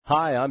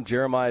Hi, I'm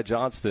Jeremiah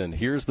Johnston.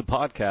 Here's the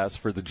podcast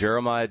for the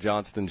Jeremiah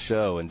Johnston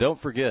Show. And don't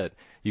forget,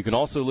 you can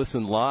also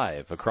listen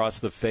live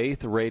across the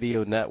Faith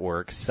Radio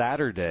Network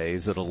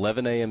Saturdays at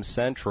 11 a.m.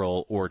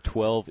 Central or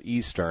 12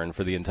 Eastern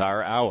for the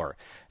entire hour.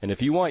 And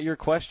if you want your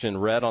question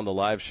read on the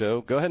live show,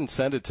 go ahead and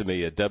send it to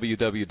me at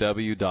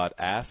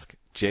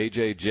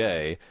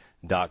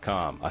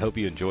www.askjjj.com. I hope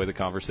you enjoy the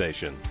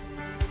conversation.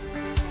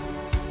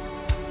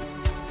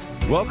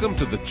 Welcome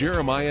to the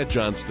Jeremiah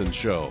Johnston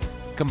Show,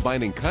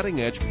 combining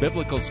cutting-edge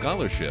biblical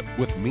scholarship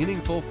with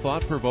meaningful,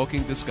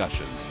 thought-provoking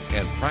discussions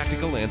and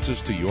practical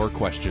answers to your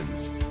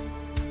questions.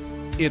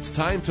 It's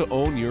time to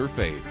own your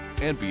faith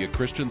and be a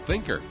Christian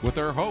thinker with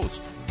our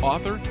host,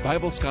 author,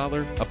 Bible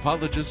scholar,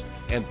 apologist,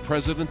 and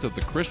president of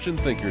the Christian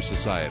Thinker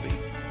Society,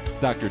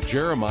 Dr.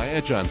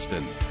 Jeremiah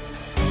Johnston.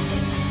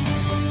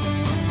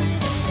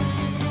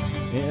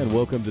 And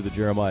welcome to the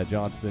Jeremiah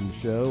Johnston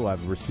Show.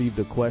 I've received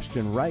a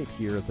question right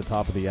here at the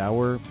top of the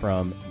hour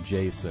from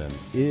Jason.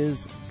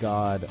 Is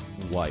God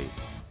white?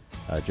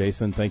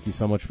 Jason, thank you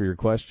so much for your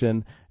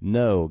question.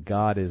 No,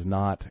 God is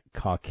not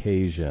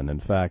Caucasian.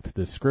 In fact,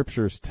 the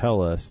scriptures tell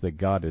us that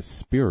God is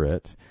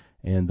spirit,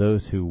 and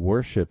those who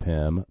worship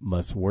him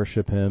must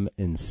worship him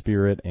in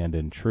spirit and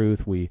in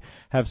truth. We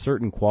have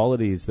certain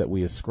qualities that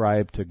we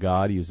ascribe to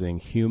God using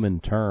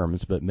human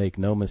terms, but make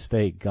no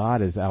mistake,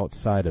 God is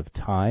outside of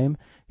time.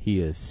 He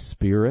is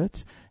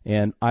spirit.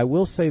 And I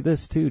will say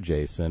this too,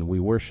 Jason, we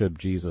worship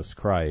Jesus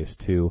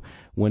Christ, who,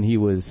 when he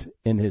was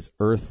in his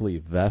earthly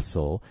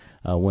vessel,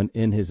 when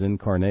in his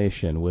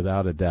incarnation,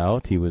 without a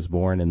doubt, he was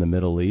born in the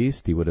Middle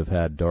East. He would have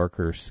had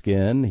darker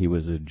skin. He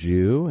was a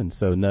Jew. And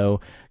so, no,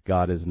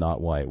 God is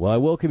not white. Well, I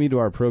welcome you to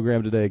our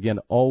program today. Again,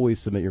 always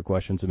submit your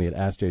questions to me at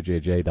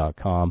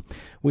askjjj.com.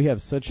 We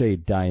have such a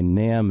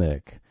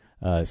dynamic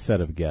set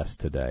of guests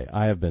today.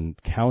 I have been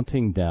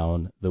counting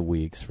down the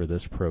weeks for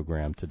this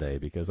program today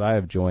because I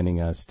have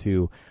joining us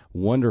two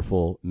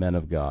wonderful men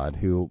of God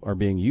who are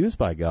being used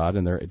by God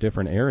in their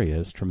different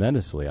areas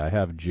tremendously. I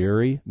have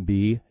Jerry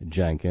B.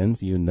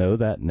 Jenkins. You know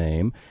that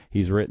name.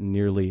 He's written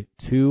nearly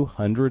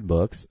 200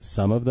 books,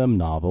 some of them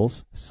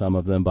novels, some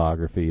of them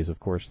biographies, of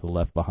course, the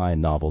Left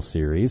Behind novel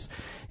series.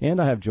 And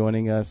I have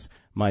joining us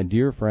my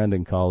dear friend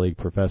and colleague,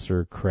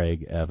 Professor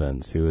Craig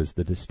Evans, who is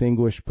the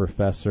Distinguished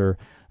Professor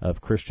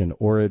of Christian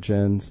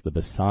Origins, the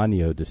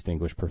Bassanio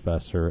Distinguished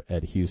Professor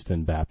at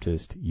Houston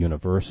Baptist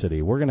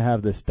University. We're going to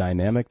have this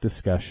dynamic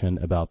discussion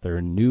about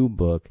their new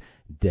book,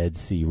 Dead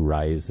Sea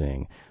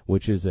Rising,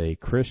 which is a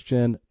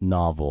Christian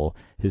novel,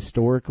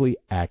 historically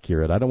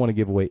accurate. I don't want to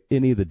give away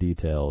any of the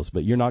details,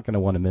 but you're not going to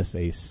want to miss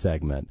a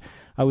segment.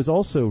 I was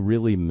also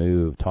really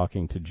moved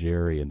talking to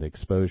Jerry and the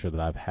exposure that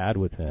I've had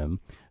with him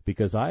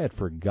because I had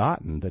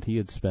forgotten that he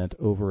had spent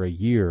over a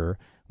year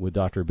with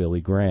Dr. Billy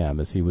Graham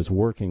as he was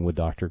working with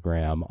Dr.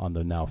 Graham on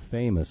the now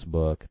famous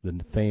book, the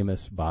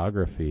famous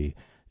biography,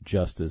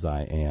 Just As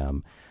I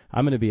Am.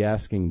 I'm going to be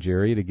asking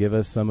Jerry to give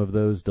us some of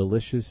those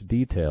delicious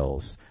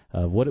details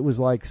of what it was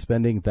like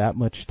spending that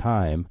much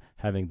time,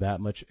 having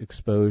that much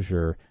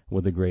exposure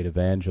with the great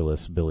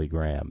evangelist Billy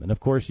Graham. And, of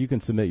course, you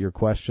can submit your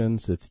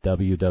questions. It's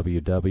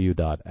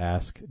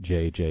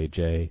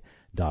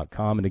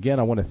www.askjjj.com. And, again,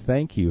 I want to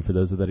thank you for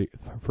those that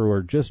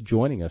are just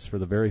joining us for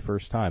the very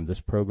first time.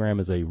 This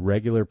program is a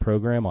regular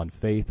program on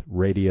Faith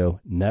Radio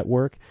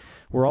Network.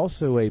 We're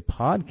also a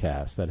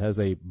podcast that has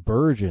a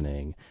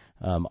burgeoning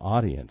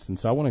audience. And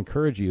so I want to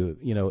encourage you,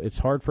 it's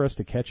hard for us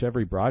to catch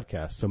every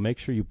broadcast, so make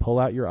sure you pull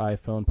out your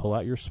iPhone, pull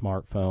out your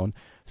smartphone,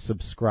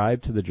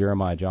 subscribe to the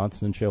Jeremiah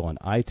Johnston Show on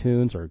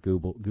iTunes or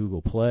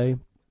Google Play.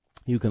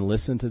 You can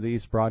listen to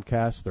these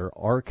broadcasts. They're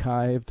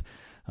archived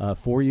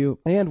for you.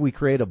 And we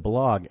create a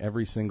blog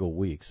every single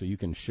week, so you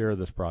can share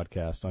this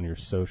broadcast on your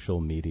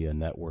social media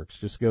networks.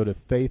 Just go to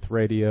Faith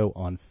Radio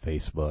on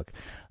Facebook.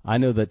 I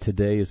know that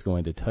today is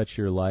going to touch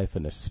your life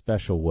in a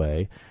special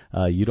way.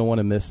 You don't want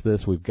to miss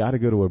this. We've got to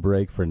go to a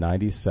break for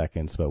 90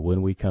 seconds, but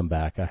when we come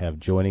back, I have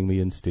joining me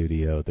in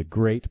studio the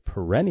great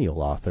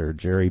perennial author,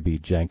 Jerry B.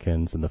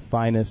 Jenkins, and the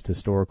finest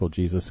historical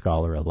Jesus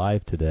scholar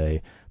alive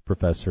today,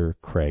 Professor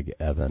Craig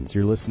Evans.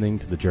 You're listening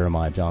to the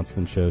Jeremiah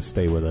Johnston Show.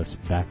 Stay with us.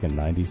 Back in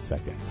 90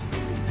 seconds.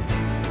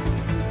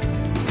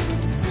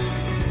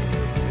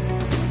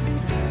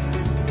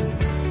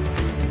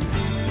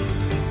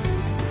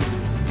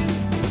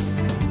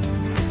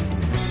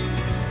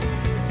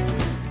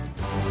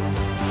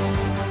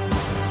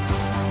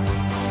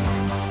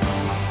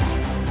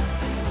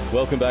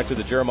 Welcome back to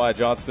the Jeremiah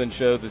Johnston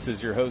Show. This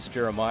is your host,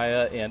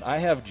 Jeremiah, and I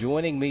have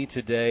joining me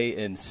today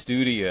in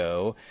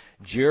studio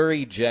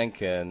Jerry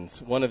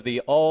Jenkins, one of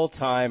the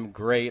all-time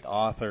great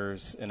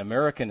authors in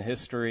American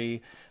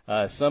history,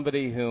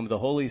 somebody whom the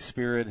Holy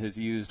Spirit has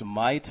used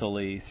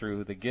mightily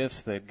through the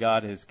gifts that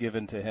God has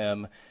given to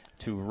him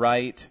to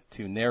write,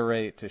 to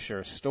narrate, to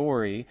share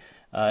story,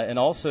 and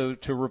also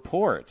to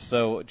report.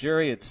 So,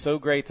 Jerry, it's so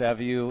great to have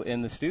you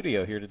in the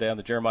studio here today on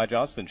the Jeremiah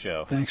Johnston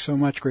Show. Thanks so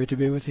much. Great to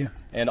be with you.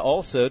 And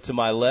also, to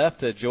my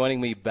left, joining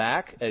me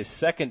back a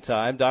second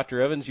time,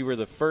 Dr. Evans, you were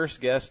the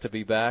first guest to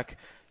be back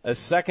a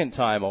second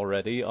time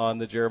already on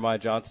the Jeremiah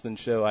Johnston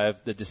Show. I have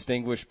the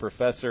distinguished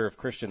professor of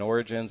Christian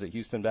origins at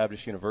Houston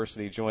Baptist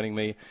University joining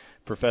me,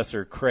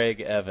 Professor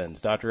Craig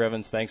Evans. Dr.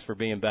 Evans, thanks for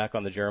being back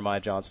on the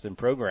Jeremiah Johnston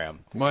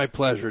program. My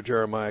pleasure,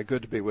 Jeremiah.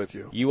 Good to be with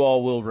you. You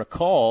all will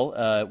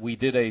recall we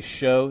did a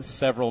show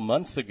several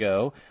months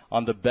ago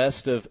on the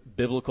best of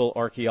biblical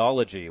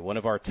archaeology, one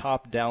of our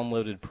top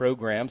downloaded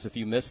programs. If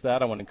you missed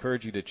that, I want to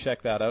encourage you to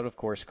check that out. Of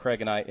course,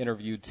 Craig and I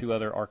interviewed two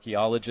other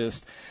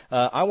archaeologists.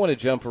 I want to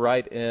jump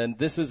right in.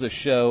 This is a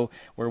show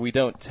where we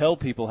don't tell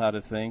people how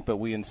to think, but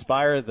we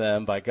inspire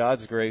them by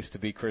God's grace to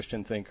be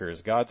Christian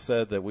thinkers. God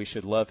said that we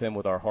should love Him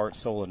with our heart,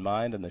 soul, and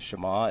mind in the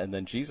Shema, and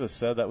then Jesus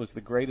said that was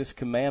the greatest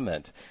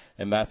commandment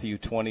in Matthew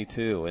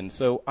 22. And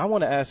so I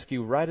want to ask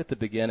you right at the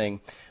beginning,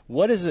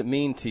 what does it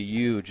mean to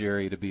you,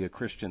 Jerry, to be a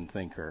Christian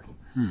thinker?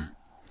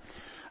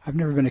 I've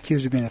never been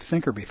accused of being a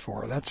thinker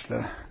before. That's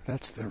the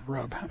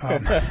rub.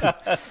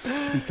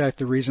 In fact,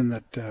 the reason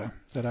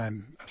that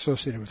I'm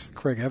associated with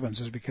Craig Evans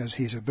is because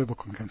he's a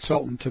biblical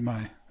consultant to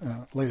my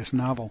latest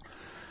novel,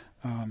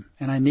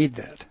 and I need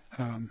that.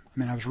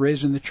 I was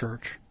raised in the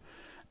church,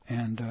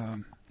 and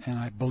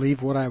I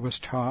believe what I was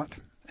taught,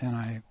 and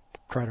I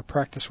try to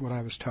practice what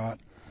I was taught,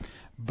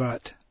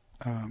 but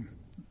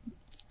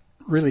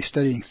really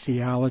studying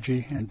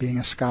theology and being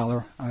a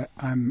scholar,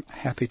 I'm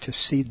happy to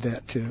cede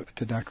that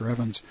to Dr.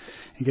 Evans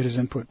and get his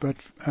input. But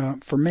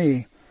for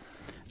me,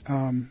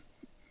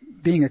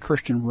 being a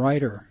Christian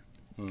writer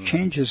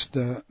changes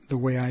the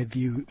way I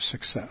view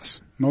success.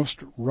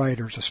 Most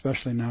writers,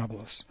 especially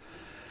novelists,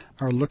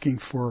 are looking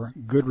for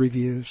good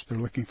reviews. They're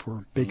looking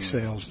for big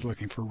sales. They're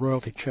looking for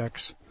royalty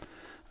checks.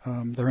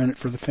 They're in it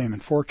for the fame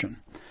and fortune.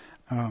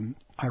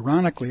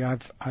 Ironically,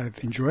 I've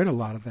enjoyed a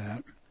lot of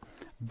that,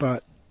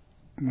 but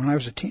when I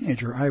was a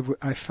teenager,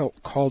 I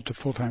felt called to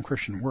full-time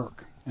Christian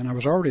work, and I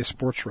was already a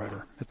sports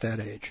writer at that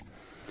age.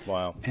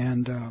 Wow.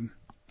 And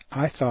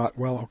I thought,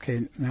 well,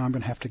 okay, now I'm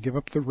going to have to give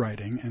up the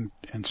writing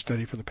and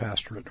study for the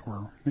pastorate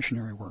or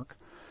missionary work.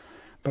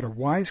 But a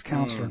wise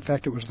counselor, in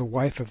fact, it was the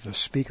wife of the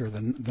speaker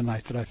the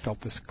night that I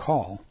felt this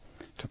call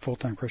to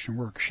full-time Christian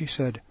work, she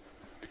said,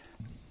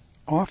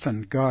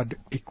 often God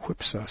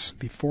equips us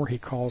before He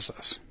calls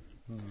us.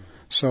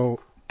 So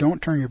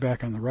don't turn your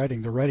back on the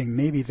writing. The writing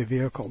may be the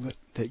vehicle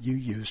that you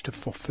use to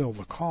fulfill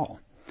the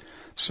call.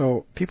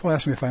 So people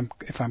ask me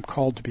if I'm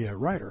called to be a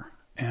writer,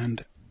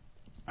 and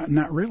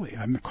not really.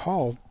 I'm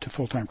called to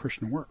full-time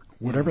Christian work,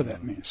 whatever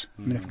that means.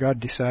 I mean, if God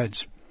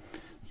decides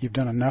you've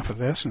done enough of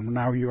this and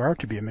now you are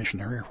to be a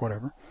missionary or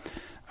whatever,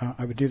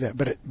 I would do that.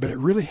 But it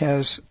really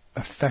has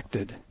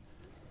affected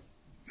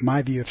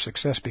my view of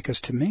success, because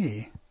to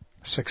me,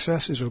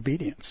 success is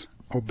obedience,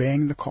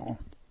 obeying the call.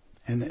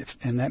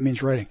 And that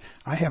means writing.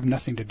 I have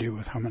nothing to do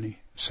with how many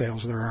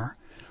sales there are,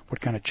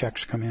 what kind of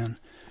checks come in,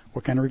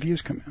 what kind of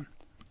reviews come in.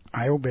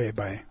 I obey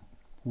by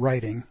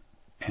writing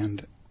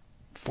and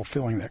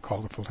fulfilling that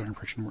call to full-time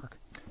Christian work.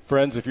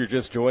 Friends, if you're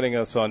just joining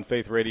us on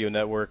Faith Radio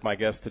Network, my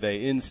guest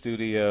today in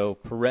studio,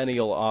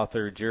 perennial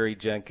author Jerry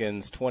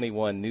Jenkins,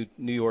 21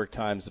 New York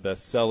Times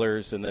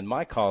bestsellers, and then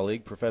my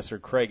colleague, Professor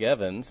Craig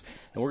Evans,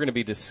 and we're going to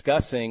be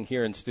discussing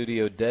here in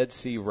studio Dead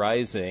Sea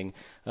Rising.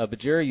 But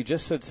Jerry, you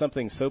just said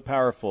something so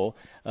powerful.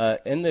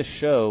 In this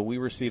show, we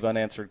receive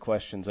unanswered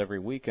questions every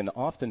week, and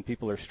often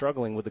people are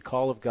struggling with the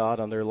call of God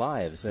on their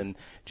lives. And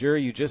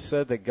Jerry, you just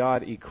said that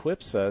God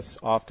equips us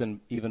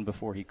often even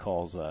before He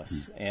calls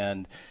us.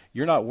 And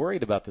you're not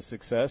worried about the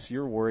success.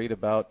 You're worried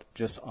about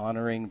just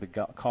honoring the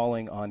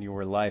calling on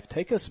your life.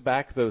 Take us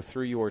back, though,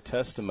 through your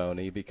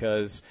testimony,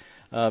 because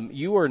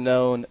you are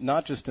known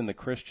not just in the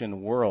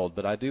Christian world,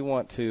 but I do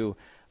want to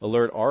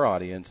alert our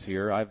audience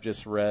here. I've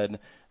just read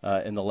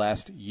in the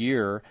last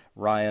year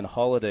Ryan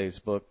Holiday's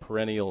book,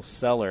 Perennial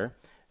Seller.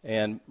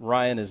 And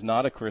Ryan is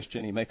not a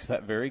Christian. He makes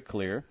that very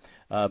clear.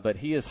 But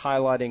he is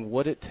highlighting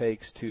what it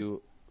takes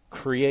to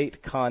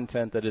create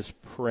content that is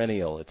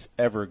perennial. It's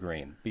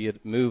evergreen, be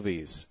it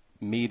movies,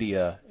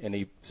 media, and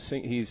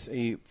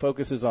he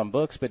focuses on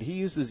books, but he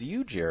uses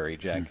you, Jerry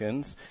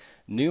Jenkins,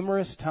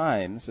 numerous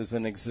times as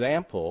an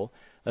example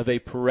of a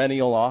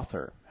perennial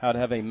author, how to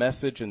have a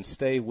message and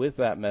stay with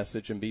that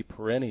message and be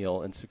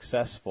perennial and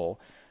successful.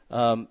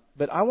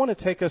 But I want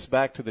to take us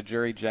back to the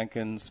Jerry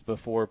Jenkins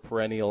before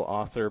perennial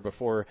author,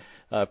 before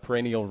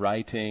perennial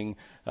writing,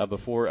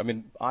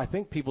 I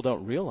think people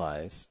don't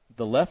realize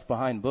the Left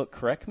Behind book,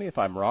 correct me if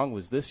I'm wrong,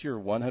 was this your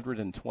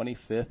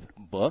 125th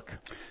book?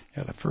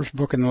 Yeah, the first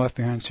book in the Left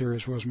Behind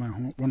series was my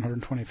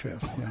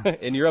 125th. Yeah.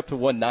 And you're up to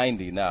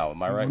 190 now,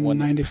 am I right?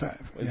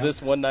 195. Is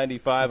this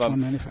 195? It's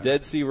 195.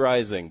 Dead Sea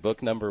Rising,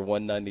 book number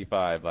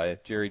 195 by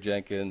Jerry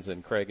Jenkins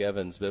and Craig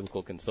Evans,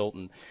 biblical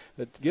consultant.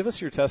 But give us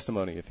your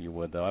testimony, if you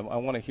would, though. I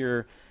want to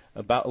hear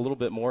a little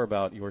bit more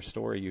about your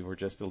story you were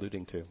just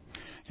alluding to.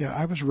 Yeah,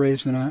 I was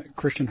raised in a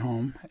Christian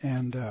home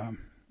and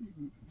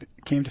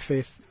came to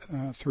faith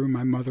through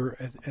my mother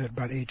at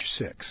about age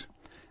 6.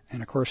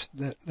 And, of course,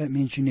 that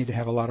means you need to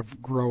have a lot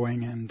of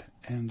growing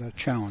and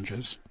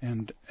challenges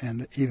and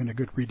even a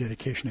good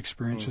rededication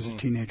experience as a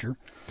teenager.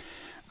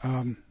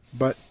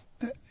 But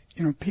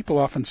people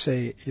often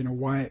say,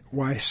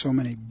 why so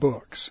many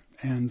books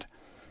and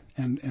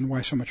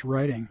why so much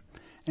writing?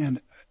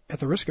 And at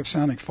the risk of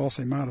sounding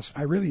falsely modest,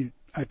 I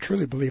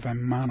truly believe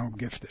I'm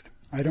mono-gifted.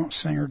 I don't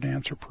sing or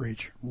dance or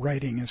preach.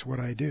 Writing is what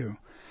I do.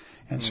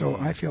 And so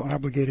I feel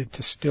obligated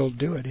to still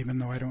do it, even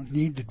though I don't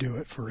need to do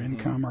it for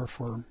income or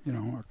for,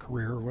 a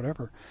career or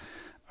whatever.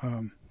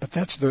 But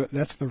that's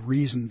the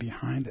reason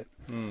behind it.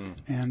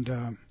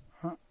 And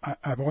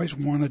I've always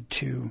wanted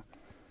to,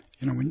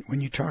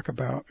 when you talk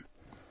about,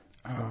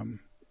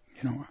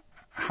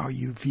 how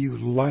you view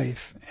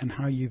life and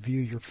how you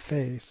view your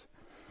faith,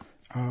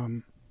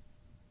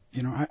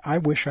 I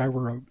wish I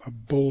were a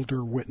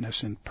bolder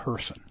witness in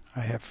person. I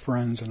have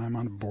friends, and I'm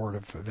on a board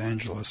of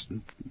evangelists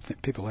and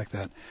people like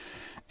that,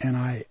 and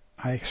I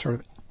sort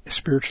of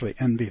spiritually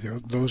envy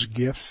those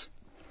gifts,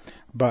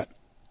 but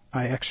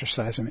I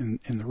exercise them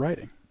in the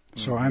writing.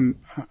 So I'm,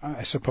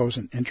 I suppose,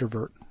 an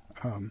introvert.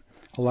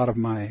 A lot of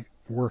my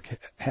work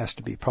has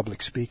to be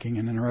public speaking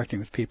and interacting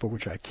with people,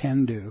 which I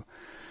can do,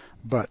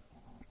 but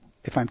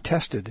if I'm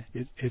tested,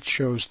 it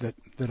shows that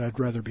I'd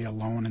rather be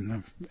alone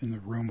in the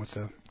room with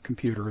the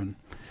computer and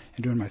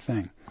doing my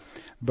thing.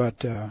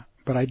 But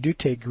I do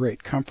take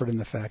great comfort in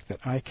the fact that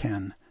I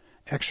can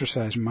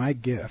exercise my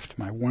gift,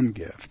 my one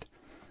gift,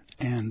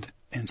 and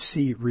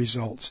see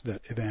results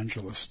that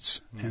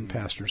evangelists and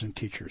pastors and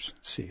teachers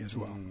see as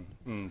well.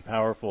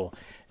 Powerful.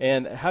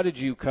 And how did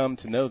you come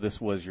to know this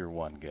was your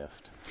one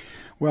gift?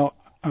 Well,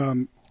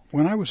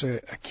 when I was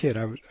a kid,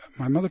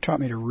 my mother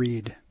taught me to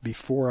read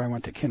before I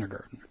went to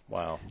kindergarten.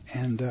 Wow.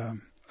 And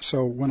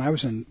so when I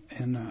was in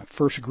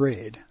first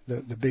grade,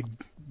 the big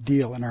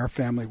deal in our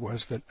family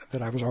was that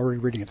I was already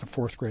reading at the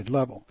fourth grade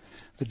level.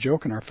 The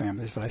joke in our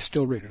family is that I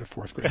still read at a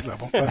fourth grade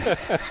level. But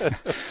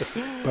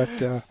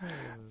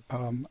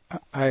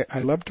I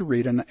loved to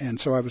read, and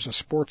so I was a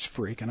sports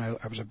freak, and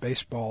I was a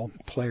baseball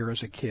player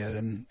as a kid,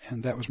 and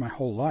that was my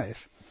whole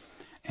life.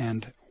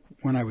 And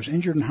when I was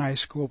injured in high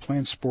school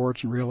playing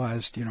sports and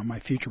realized, my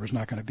future was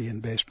not going to be in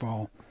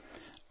baseball,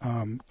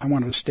 I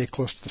wanted to stay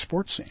close to the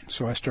sports scene.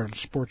 So I started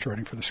sports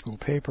writing for the school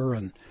paper,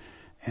 and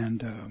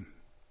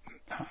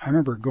I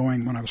remember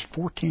going, when I was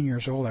 14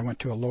 years old, I went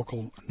to a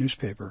local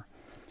newspaper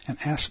and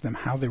asked them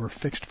how they were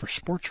fixed for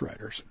sports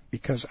writers,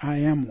 because I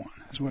am one,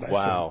 is what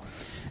I said.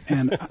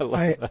 And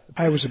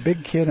I was a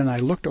big kid, and I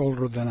looked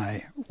older than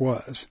I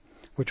was,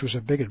 which was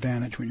a big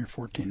advantage when you're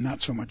 14,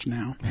 not so much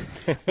now.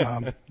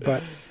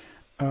 But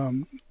I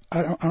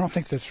don't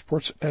think the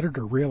sports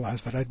editor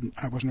realized that I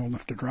wasn't old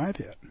enough to drive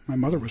yet. My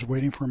mother was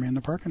waiting for me in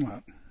the parking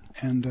lot.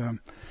 And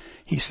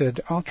he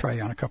said, I'll try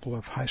you on a couple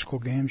of high school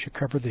games. You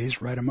cover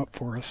these, write them up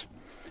for us.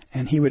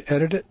 And he would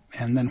edit it,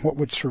 and then what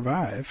would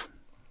survive,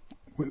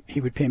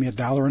 he would pay me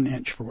 $1 an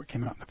inch for what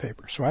came out in the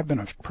paper. So I've been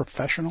a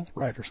professional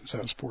writer since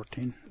I was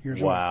 14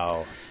 years old.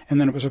 Wow.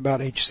 And then it was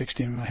about age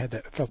 16 when I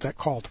felt that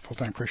call to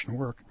full-time Christian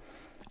work.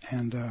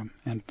 And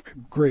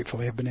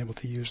gratefully have been able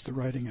to use the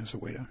writing as a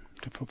way to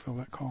fulfill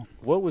that call.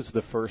 What was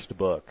the first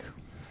book?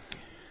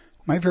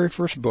 My very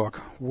first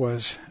book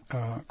was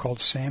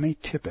called Sammy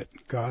Tippit,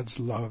 God's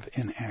Love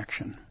in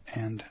Action.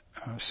 And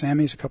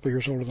Sammy's a couple of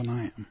years older than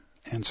I am.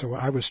 And so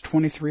I was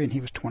 23 and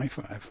he was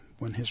 25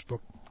 when his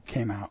book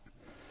came out.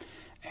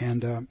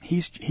 And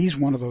he's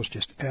one of those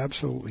just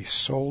absolutely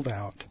sold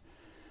out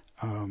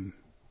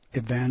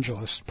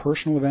evangelists,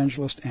 personal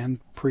evangelist and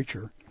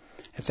preacher.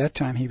 At that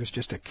time, he was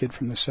just a kid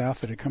from the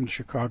South that had come to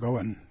Chicago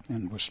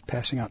and was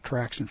passing out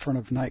tracts in front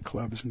of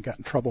nightclubs and got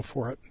in trouble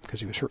for it because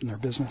he was hurting their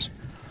business.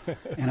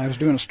 And I was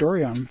doing a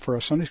story on him for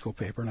a Sunday school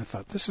paper, and I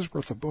thought, this is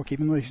worth a book,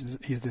 even though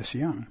he's this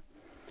young.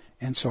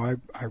 And so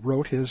I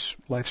wrote his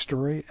life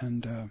story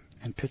and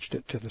pitched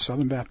it to the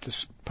Southern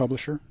Baptist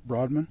publisher,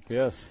 Broadman.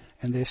 Yes.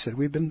 And they said,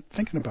 we've been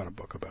thinking about a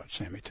book about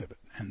Sammy Tippit.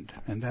 And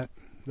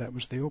that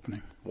was the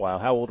opening. Wow.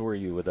 How old were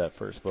you with that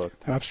first book?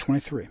 I was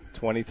 23.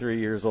 23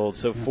 years old.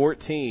 So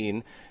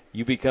 14,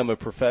 you become a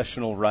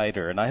professional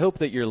writer. And I hope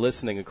that you're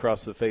listening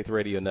across the Faith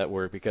Radio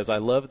Network, because I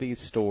love these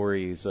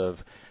stories of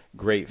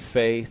great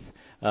faith.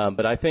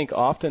 But I think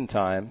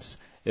oftentimes,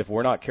 if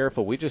we're not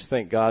careful, we just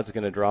think God's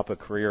going to drop a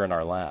career in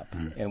our lap.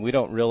 And we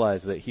don't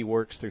realize that he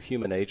works through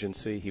human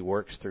agency. He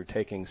works through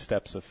taking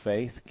steps of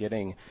faith,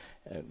 getting,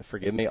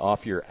 forgive me,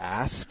 off your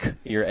ASK,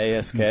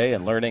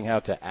 and learning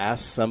how to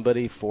ask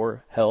somebody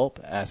for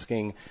help,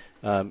 asking,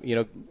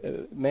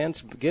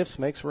 man's gifts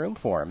makes room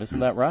for him.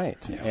 Isn't that right?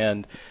 Yeah.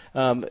 And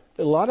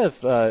a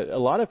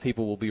lot of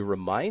people will be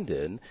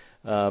reminded,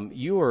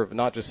 you have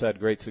not just had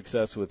great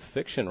success with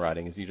fiction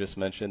writing, as you just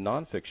mentioned,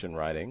 nonfiction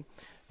writing.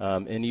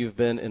 And you've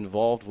been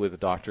involved with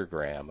Dr.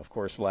 Graham. Of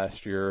course,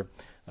 last year,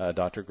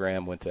 Dr.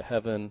 Graham went to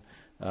heaven,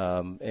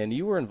 and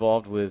you were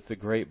involved with the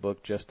great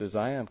book, Just As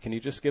I Am. Can you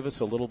just give us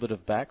a little bit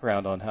of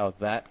background on how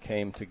that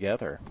came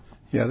together?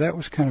 Yeah, that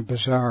was kind of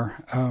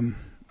bizarre.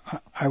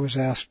 I was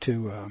asked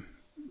to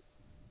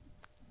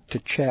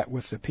chat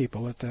with the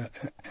people at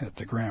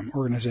the Graham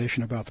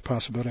organization about the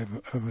possibility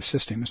of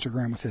assisting Mr.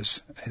 Graham with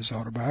his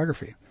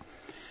autobiography.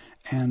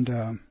 And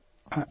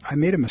I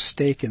made a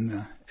mistake in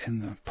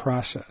the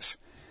process.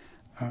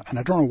 And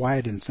I don't know why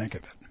I didn't think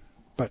of it,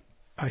 but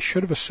I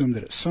should have assumed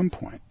that at some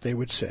point they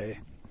would say,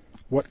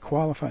 what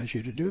qualifies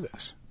you to do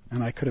this?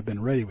 And I could have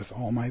been ready with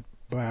all my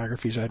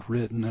biographies I'd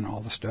written and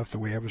all the stuff, the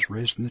way I was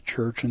raised in the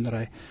church and that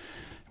I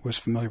was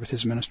familiar with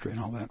his ministry and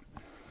all that.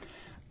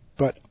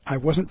 But I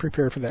wasn't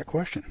prepared for that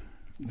question.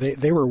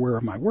 They were aware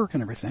of my work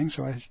and everything,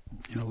 so I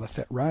let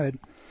that ride.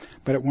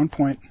 But at one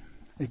point,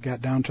 it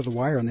got down to the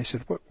wire, and they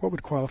said, what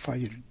would qualify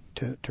you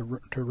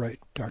to write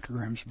Dr.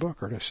 Graham's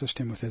book or to assist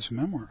him with his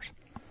memoirs?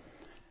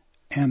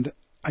 And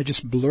I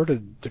just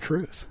blurted the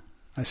truth.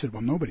 I said,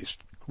 well, nobody's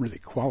really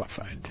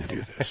qualified to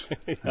do this.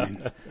 I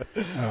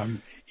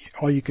mean,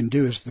 all you can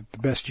do is the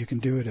best you can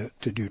do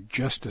to do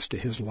justice to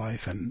his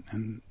life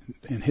and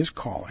his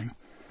calling.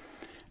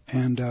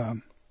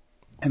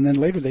 And then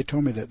later they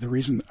told me that the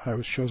reason I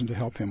was chosen to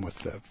help him with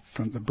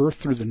from the birth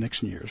through the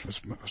Nixon years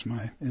was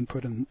my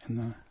input in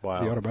the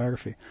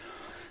autobiography.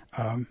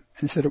 And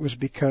they said it was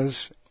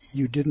because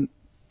you didn't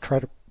try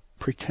to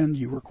pretend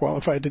you were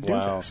qualified to do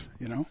this,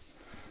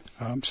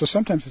 So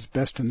sometimes it's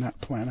best to not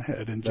plan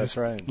ahead and just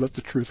let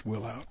the truth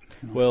will out.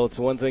 Well, it's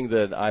one thing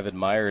that I've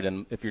admired,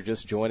 and if you're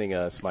just joining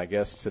us, my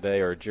guests today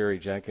are Jerry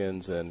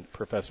Jenkins and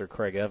Professor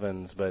Craig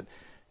Evans, but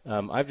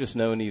I've just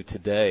known you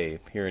today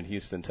here in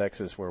Houston,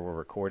 Texas, where we're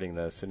recording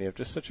this, and you have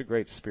just such a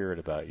great spirit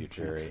about you,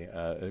 Jerry,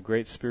 a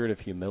great spirit of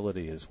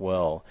humility as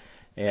well.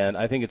 And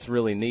I think it's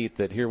really neat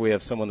that here we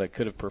have someone that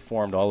could have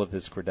performed all of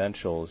his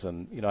credentials.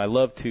 And, I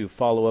love to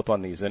follow up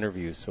on these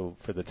interviews so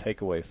for the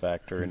takeaway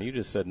factor. And you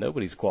just said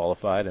nobody's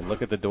qualified, and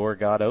look at the door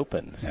God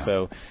opened.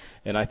 Yeah.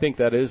 And I think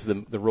that is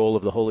the role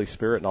of the Holy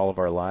Spirit in all of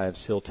our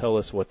lives. He'll tell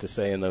us what to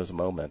say in those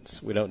moments.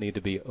 We don't need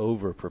to be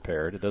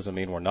over-prepared. It doesn't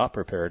mean we're not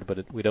prepared,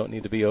 but we don't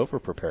need to be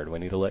over-prepared. We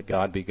need to let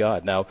God be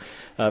God. Now,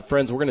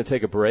 friends, we're going to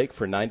take a break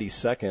for 90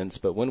 seconds,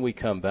 but when we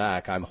come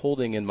back, I'm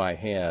holding in my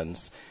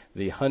hands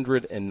the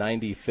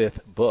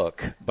 195th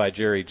book by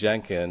Jerry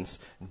Jenkins,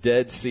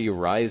 Dead Sea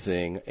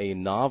Rising, a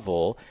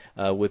novel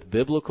with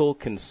biblical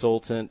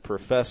consultant,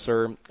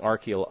 professor,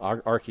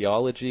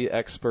 archaeology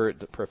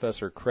expert,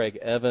 Professor Craig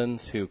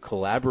Evans, who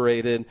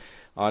collaborated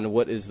on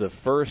what is the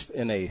first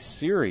in a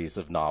series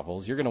of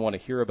novels. You're going to want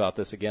to hear about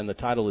this again. The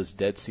title is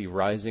Dead Sea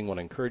Rising. I want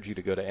to encourage you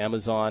to go to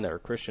Amazon or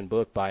Christian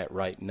Book, buy it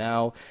right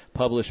now,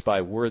 published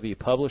by Worthy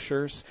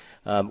Publishers.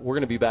 We're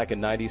going to be back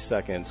in 90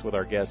 seconds with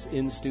our guests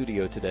in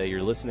studio today.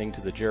 You're listening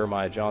to the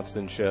Jeremiah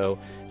Johnston Show.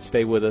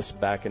 Stay with us,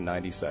 back in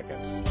 90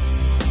 seconds.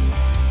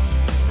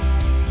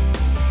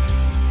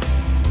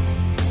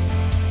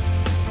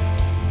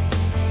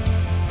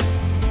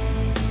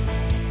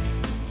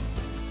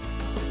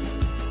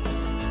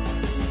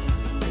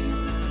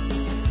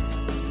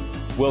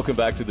 Welcome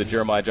back to the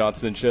Jeremiah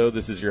Johnston Show.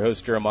 This is your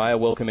host, Jeremiah,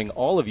 welcoming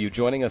all of you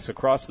joining us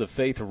across the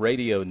Faith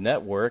Radio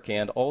Network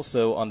and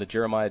also on the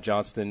Jeremiah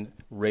Johnston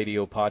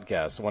Radio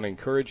Podcast. I want to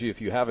encourage you,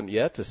 if you haven't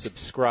yet, to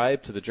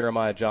subscribe to the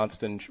Jeremiah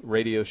Johnston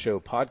Radio Show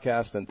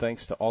podcast, and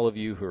thanks to all of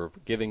you who are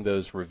giving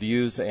those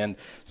reviews. And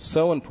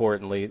so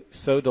importantly,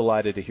 so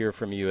delighted to hear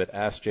from you at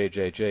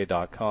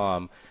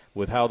AskJJJ.com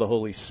with how the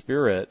Holy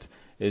Spirit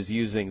is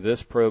using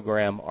this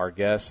program, our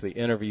guests, the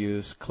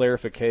interviews,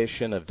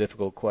 clarification of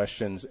difficult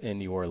questions in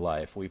your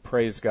life. We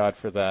praise God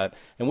for that,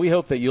 and we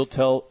hope that you'll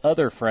tell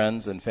other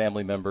friends and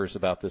family members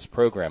about this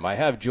program. I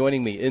have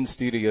joining me in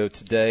studio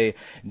today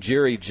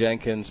Jerry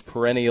Jenkins,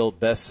 perennial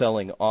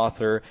best-selling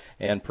author,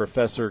 and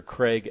Professor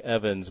Craig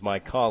Evans, my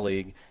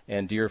colleague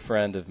and dear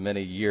friend of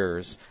many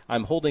years.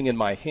 I'm holding in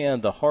my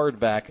hand the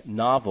hardback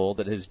novel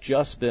that has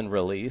just been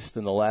released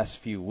in the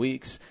last few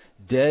weeks,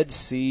 Dead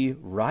Sea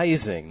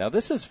Rising. Now,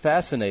 this is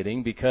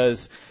fascinating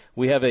because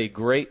we have a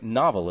great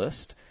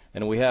novelist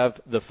and we have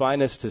the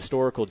finest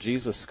historical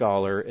Jesus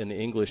scholar in the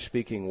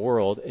English-speaking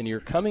world, and you're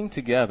coming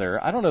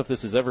together. I don't know if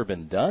this has ever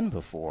been done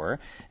before,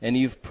 and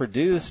you've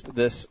produced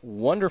this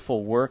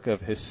wonderful work of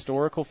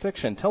historical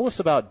fiction. Tell us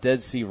about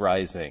Dead Sea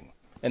Rising,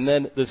 and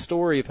then the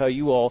story of how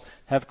you all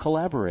have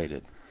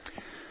collaborated.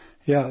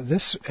 Yeah,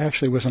 this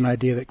actually was an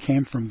idea that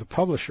came from the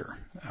publisher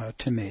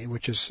to me,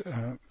 which is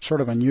sort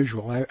of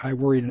unusual. I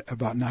worried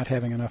about not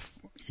having enough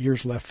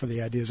years left for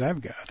the ideas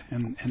I've got.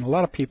 And a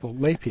lot of people,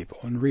 lay people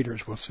and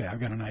readers will say, I've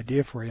got an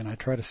idea for you, and I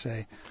try to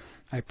say,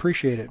 I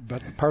appreciate it,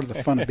 but part of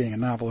the fun of being a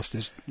novelist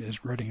is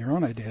writing your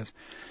own ideas.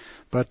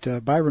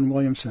 But Byron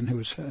Williamson, who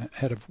was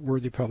head of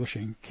Worthy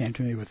Publishing, came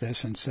to me with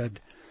this and said,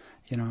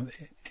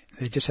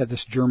 they just had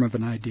this germ of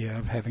an idea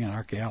of having an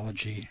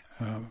archaeology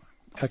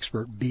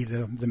expert be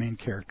the main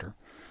character.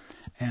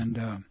 And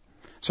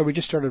so we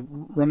just started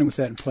running with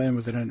that and playing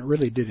with it, and it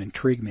really did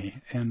intrigue me.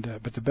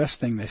 But the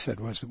best thing they said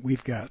was that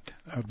we've got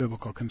a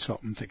biblical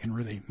consultant that can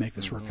really make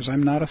this work, because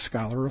I'm not a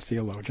scholar or a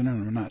theologian,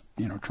 and I'm not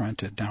trying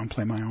to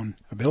downplay my own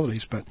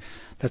abilities, but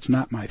that's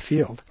not my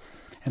field.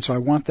 And so I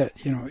want that,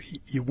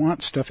 you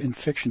want stuff in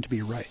fiction to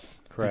be right.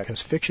 Correct.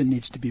 Because fiction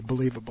needs to be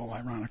believable,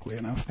 ironically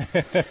enough.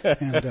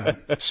 And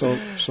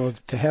so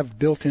to have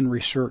built-in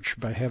research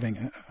by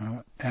having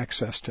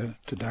access to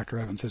Dr.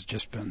 Evans has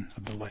just been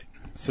a delight.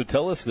 So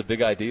tell us the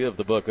big idea of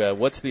the book.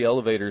 What's the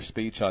elevator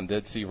speech on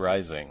Dead Sea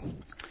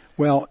Rising?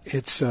 Well,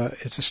 it's a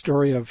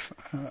story of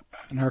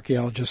an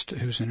archaeologist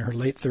who's in her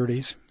late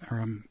 30s,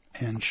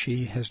 and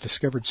she has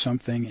discovered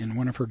something in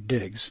one of her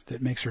digs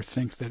that makes her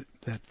think that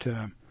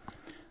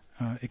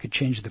it could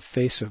change the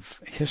face of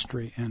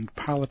history and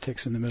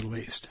politics in the Middle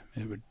East.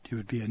 It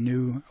would be a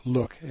new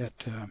look at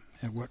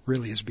what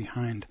really is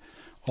behind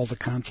all the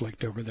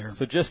conflict over there.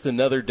 So just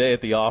another day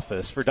at the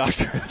office for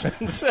Dr.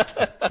 Evans.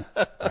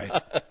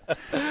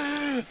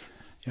 Right.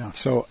 Yeah.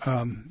 So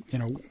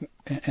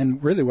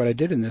and really what I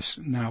did in this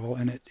novel,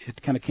 and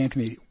it kind of came to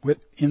me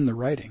in the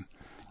writing.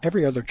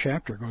 Every other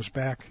chapter goes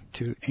back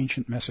to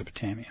ancient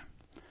Mesopotamia,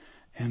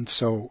 and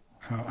so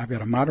I've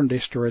got a modern day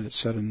story that's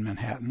set in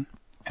Manhattan,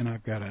 and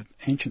I've got an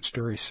ancient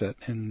story set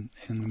in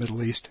the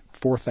Middle East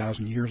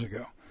 4,000 years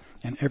ago.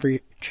 And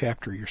every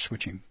chapter you're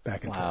switching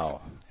back and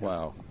forth.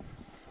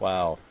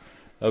 Wow.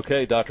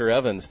 Okay, Dr.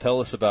 Evans, tell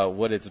us about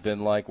what it's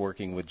been like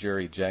working with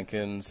Jerry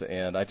Jenkins.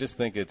 And I just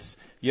think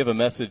you have a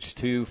message,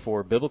 too,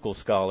 for biblical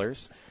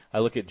scholars. I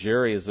look at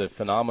Jerry as a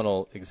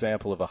phenomenal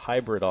example of a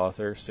hybrid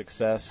author,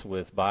 success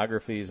with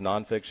biographies,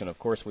 nonfiction. Of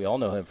course, we all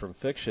know him from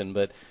fiction,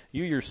 but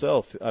you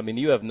yourself,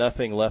 you have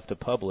nothing left to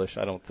publish,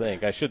 I don't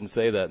think. I shouldn't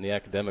say that in the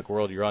academic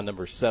world. You're on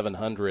number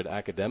 700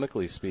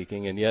 academically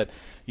speaking, and yet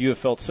you have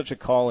felt such a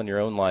call in your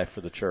own life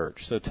for the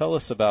church. So tell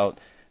us about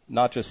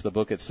not just the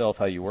book itself,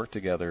 how you work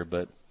together,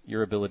 but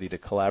your ability to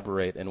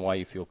collaborate and why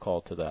you feel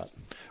called to that.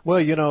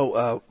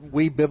 Well,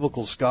 we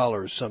biblical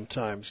scholars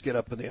sometimes get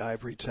up in the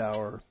ivory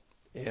tower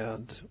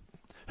and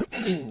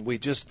we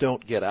just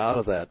don't get out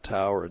of that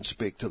tower and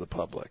speak to the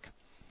public.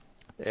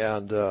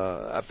 And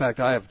in fact,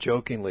 I have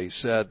jokingly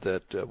said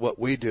that what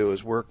we do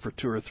is work for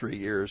 2 or 3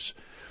 years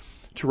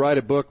to write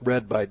a book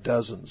read by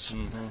dozens.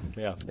 Mm-hmm.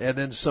 Yeah. And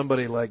then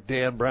somebody like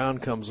Dan Brown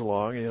comes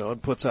along,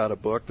 and puts out a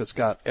book that's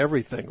got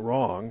everything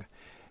wrong,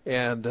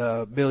 and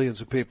millions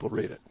of people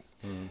read it.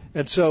 Mm.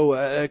 And so,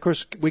 of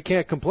course, we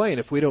can't complain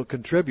if we don't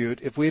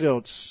contribute, if we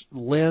don't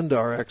lend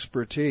our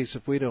expertise,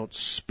 if we don't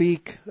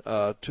speak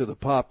to the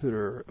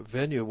popular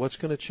venue. What's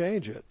going to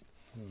change it?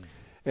 Mm.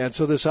 And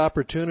so this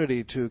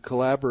opportunity to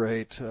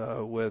collaborate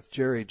with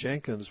Jerry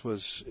Jenkins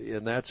was,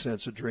 in that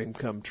sense, a dream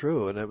come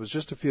true. And it was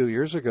just a few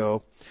years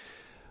ago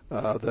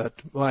that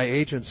my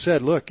agent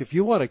said, look, if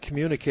you want to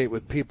communicate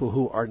with people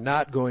who are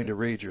not going to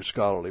read your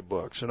scholarly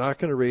books, they're not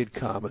going to read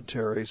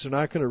commentaries, they're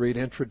not going to read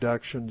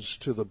introductions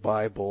to the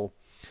Bible,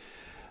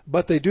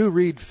 but they do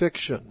read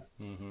fiction.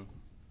 Mm-hmm.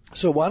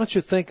 So why don't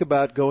you think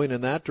about going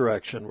in that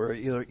direction where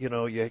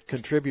you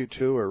contribute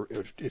to, or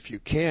if you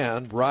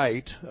can,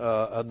 write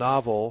a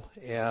novel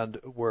and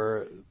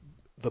where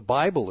the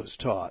Bible is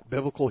taught,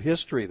 biblical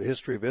history, the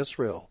history of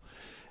Israel,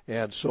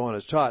 and so on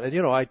is taught.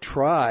 And, I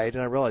tried,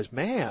 and I realized,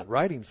 man,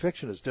 writing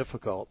fiction is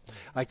difficult.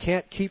 I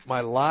can't keep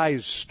my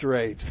lies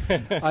straight.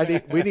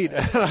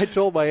 I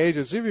told my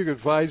agent, see if you can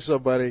find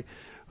somebody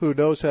who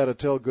knows how to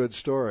tell good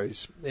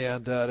stories.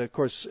 And, of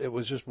course, it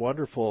was just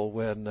wonderful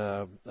when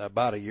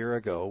about a year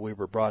ago we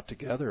were brought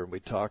together and we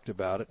talked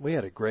about it. We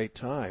had a great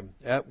time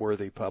at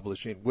Worthy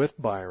Publishing with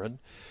Byron.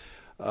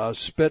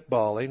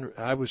 Spitballing.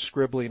 I was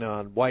scribbling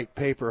on white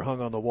paper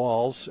hung on the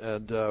walls,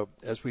 and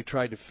as we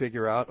tried to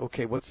figure out,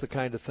 okay, what's the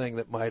kind of thing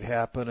that might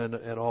happen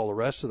and all the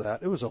rest of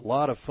that. It was a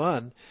lot of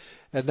fun.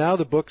 And now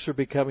the books are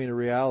becoming a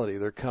reality.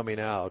 They're coming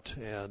out,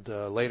 and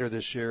later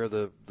this year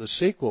the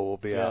sequel will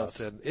be out,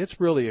 and it's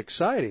really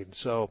exciting.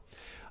 So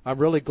I'm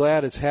really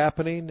glad it's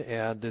happening,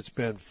 and it's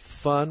been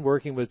fun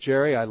working with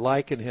Jerry. I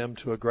liken him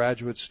to a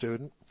graduate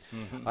student.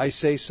 Mm-hmm. I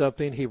say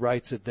something, he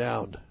writes it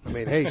down.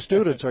 Hey,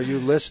 students, are you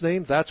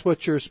listening? That's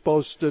what you're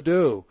supposed to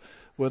do.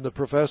 When the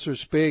professor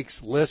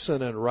speaks,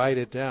 listen and write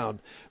it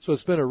down. So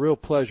it's been a real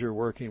pleasure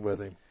working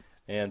with him.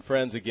 And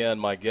friends, again,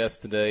 my guests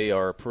today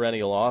are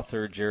perennial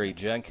author Jerry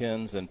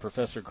Jenkins and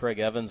Professor Craig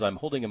Evans. I'm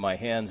holding in my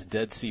hands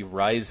Dead Sea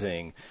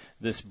Rising,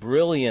 this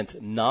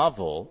brilliant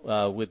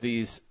novel with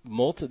these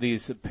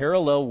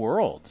parallel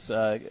worlds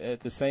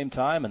at the same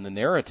time in the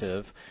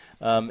narrative.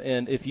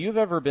 And if you've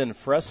ever been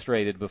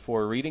frustrated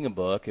before reading a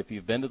book, if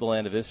you've been to the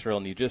land of Israel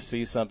and you just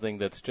see something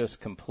that's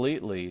just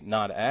completely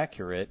not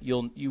accurate,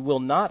 you will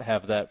not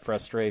have that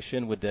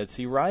frustration with Dead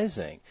Sea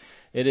Rising.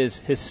 It is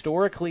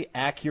historically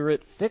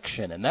accurate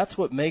fiction, and that's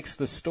what makes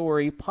the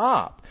story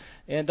pop.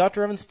 And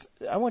Dr. Evans,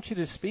 I want you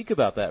to speak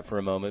about that for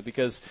a moment,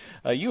 because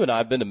you and I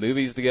have been to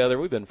movies together.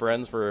 We've been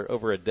friends for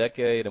over a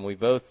decade, and we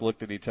both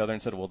looked at each other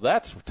and said, well,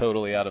 that's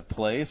totally out of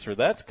place, or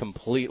that's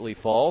completely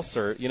false,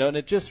 or, and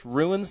it just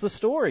ruins the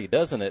story,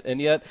 doesn't it? And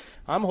yet,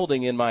 I'm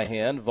holding in my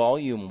hand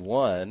Volume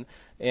 1,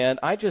 and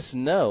I just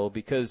know,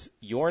 because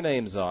your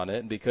name's on it,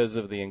 and because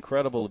of the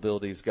incredible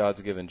abilities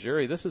God's given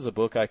Jerry, this is a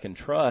book I can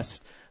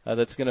trust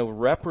that's going to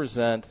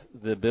represent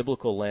the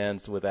biblical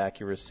lands with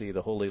accuracy,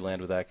 the Holy Land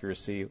with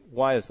accuracy.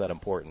 Why is that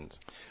important?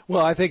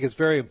 Well, I think it's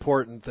very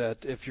important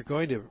that if you're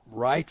going to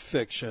write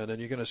fiction and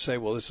you're going to say,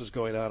 well, this is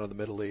going on in the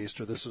Middle East,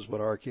 or this is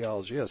what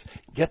archaeology is,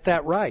 get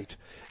that right.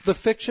 The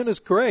fiction is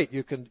great.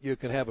 You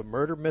can have a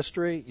murder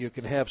mystery. You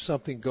can have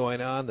something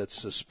going on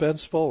that's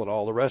suspenseful and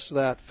all the rest of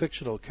that,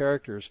 fictional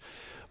characters.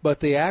 But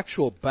the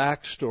actual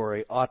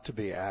backstory ought to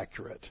be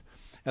accurate.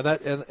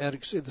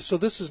 So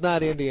this is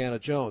not Indiana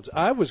Jones.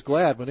 I was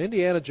glad when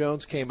Indiana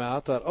Jones came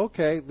out, thought,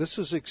 okay, this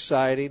is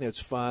exciting,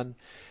 it's fun.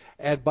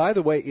 And by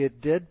the way,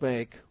 it did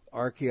make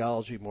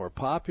archaeology more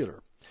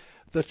popular.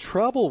 The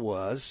trouble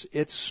was,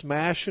 it's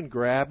smash and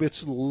grab,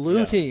 it's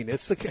looting. Yeah.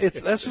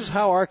 This is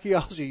how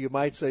archaeology, you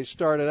might say,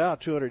 started out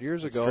 200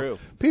 years ago. True.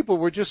 People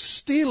were just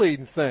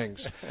stealing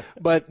things.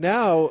 But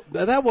now,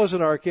 that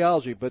wasn't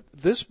archaeology, but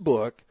this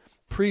book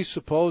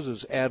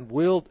presupposes and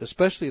will,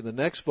 especially in the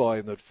next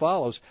volume that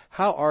follows,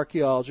 how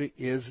archaeology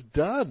is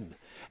done.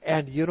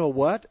 And you know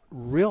what?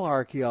 Real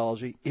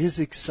archaeology is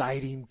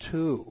exciting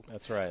too.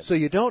 That's right. So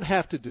you don't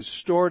have to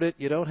distort it.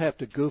 You don't have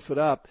to goof it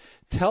up.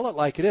 Tell it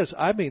like it is.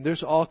 I mean,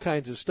 there's all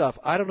kinds of stuff.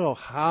 I don't know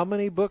how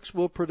many books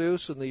we'll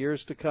produce in the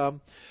years to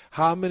come,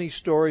 how many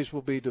stories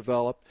will be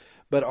developed,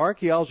 but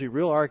archaeology,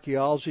 real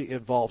archaeology,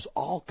 involves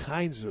all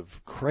kinds of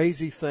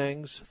crazy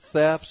things,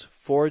 thefts,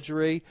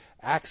 forgery,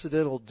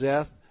 accidental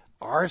death,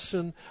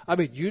 arson. I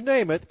mean, you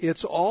name it,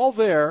 it's all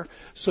there,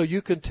 so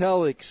you can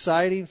tell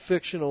exciting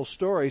fictional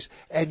stories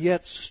and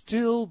yet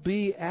still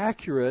be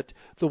accurate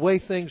the way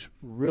things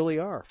really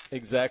are.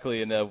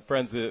 Exactly. And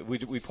friends,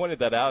 we pointed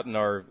that out in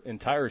our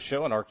entire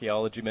show on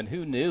archaeology. Man,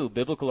 who knew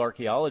biblical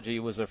archaeology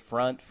was a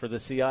front for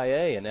the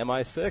CIA and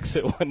MI6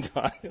 at one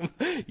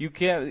time? You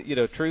can't,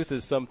 truth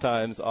is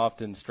sometimes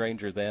often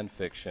stranger than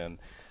fiction.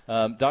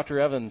 Dr.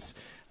 Evans,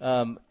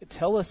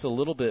 tell us a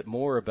little bit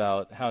more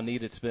about how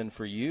neat it's been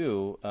for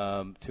you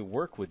to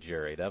work with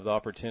Jerry, to have the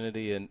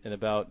opportunity and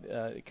about,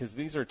 because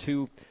these are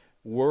two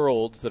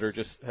worlds that are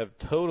have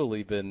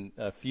totally been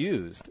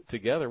fused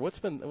together. What's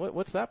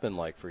that been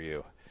like for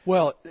you?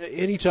 Well,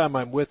 anytime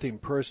I'm with him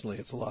personally,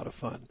 it's a lot of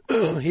fun.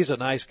 He's a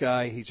nice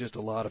guy. He's just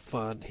a lot of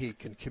fun. He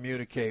can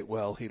communicate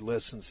well. He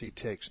listens. He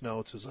takes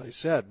notes, as I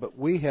said. But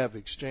we have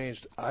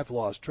exchanged, I've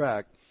lost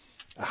track,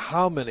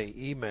 how many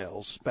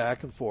emails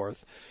back and forth.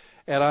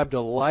 And I'm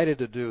delighted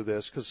to do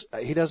this because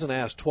he doesn't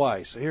ask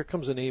twice. Here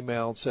comes an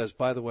email and says,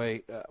 by the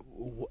way,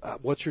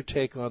 what's your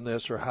take on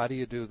this, or how do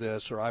you do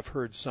this, or I've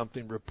heard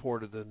something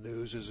reported in the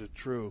news. Is it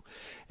true?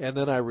 And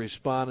then I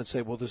respond and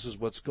say, well, this is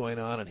what's going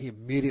on. And he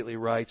immediately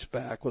writes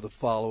back with a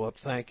follow-up.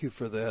 Thank you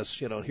for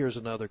this. Here's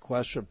another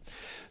question.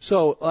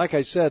 So, like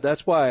I said,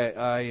 that's why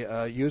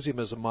I use him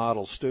as a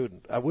model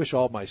student. I wish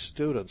all my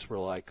students were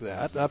like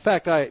that. In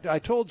fact, I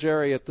told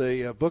Jerry at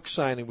the book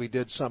signing we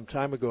did some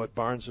time ago at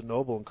Barnes &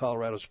 Noble in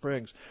Colorado Springs,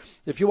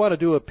 if you want to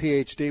do a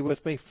PhD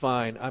with me,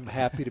 fine. I'm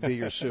happy to be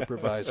your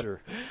supervisor.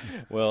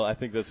 Well, I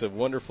think that's a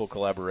wonderful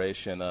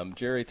collaboration.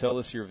 Jerry, tell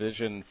us your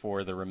vision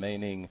for the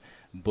remaining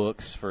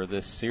books for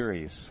this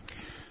series.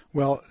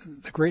 Well,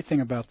 the great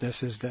thing about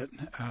this is that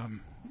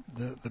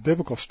the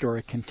biblical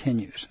story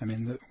continues. I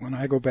mean, when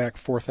I go back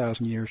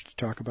 4,000 years to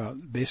talk about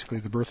basically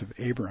the birth of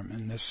Abram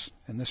in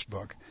this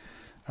book,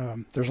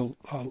 there's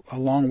a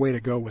long way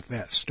to go with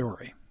that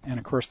story. And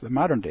of course, the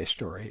modern day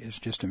story is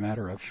just a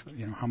matter of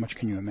how much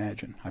can you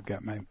imagine. I've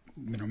got my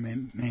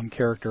main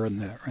character and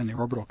the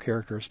orbital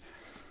characters.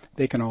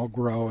 They can all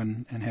grow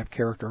and have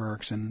character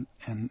arcs, and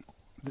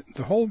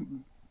the whole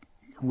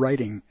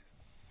writing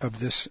of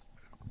this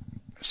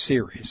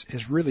series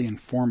is really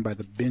informed by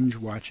the binge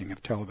watching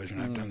of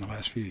television I've done the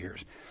last few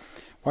years,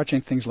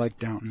 watching things like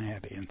Downton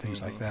Abbey and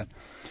things like that,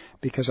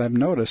 because I've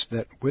noticed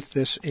that with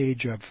this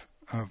age of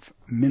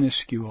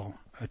minuscule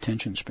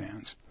attention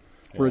spans,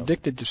 we're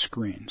addicted to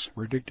screens.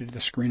 We're addicted to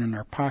the screen in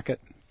our pocket,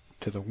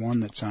 to the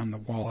one that's on the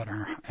wall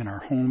in our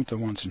home, to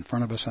the ones in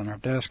front of us on our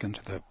desk, and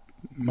to the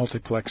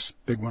multiplex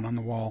big one on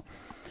the wall.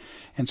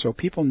 And so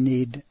people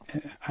need,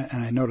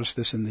 and I notice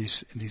this in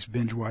these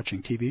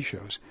binge-watching TV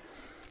shows,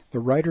 the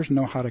writers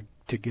know how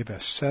to give a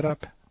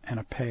setup and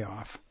a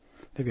payoff.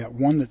 They've got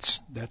one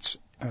that's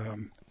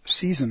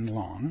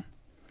season-long.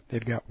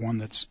 They've got one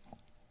that's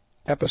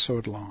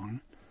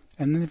episode-long.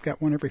 And then they've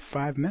got one every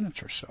 5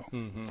 minutes or so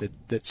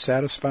that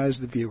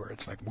satisfies the viewer.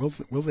 It's like,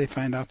 will they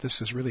find out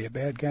this is really a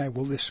bad guy?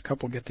 Will this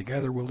couple get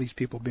together? Will these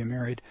people be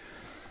married?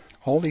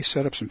 All these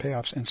setups and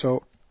payoffs. And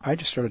so I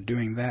just started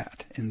doing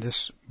that in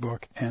this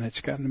book, and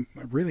it's gotten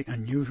a really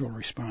unusual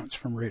response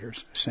from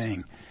readers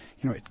saying,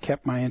 it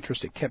kept my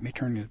interest. It kept me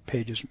turning the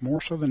pages more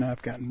so than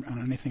I've gotten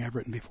on anything I've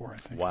written before, I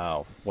think.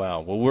 Wow.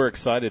 Well, we're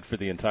excited for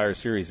the entire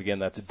series. Again,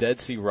 that's Dead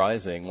Sea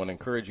Rising. I want to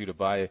encourage you to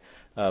buy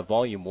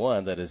Volume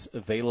 1 that is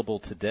available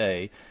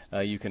today.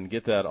 You can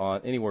get that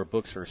on anywhere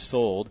books are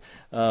sold.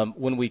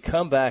 When we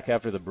come back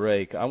after the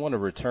break, I want to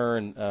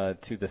return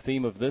to the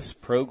theme of this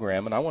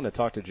program, and I want to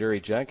talk to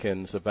Jerry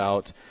Jenkins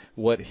about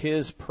what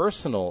his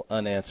personal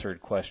unanswered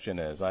question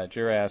is.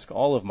 Jerry asks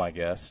all of my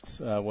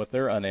guests what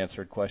their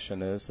unanswered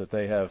question is that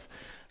they have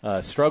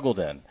struggled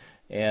in.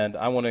 And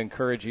I want to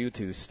encourage you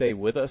to stay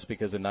with us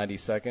because in 90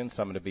 seconds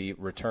I'm going to be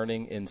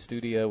returning in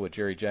studio with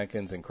Jerry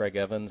Jenkins and Craig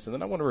Evans. And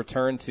then I want to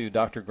return to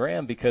Dr.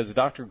 Graham because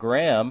Dr.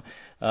 Graham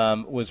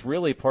was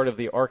really part of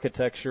the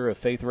architecture of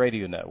Faith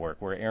Radio Network.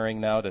 We're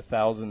airing now to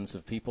thousands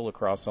of people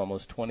across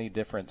almost 20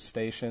 different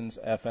stations,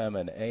 FM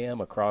and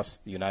AM, across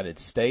the United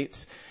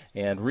States.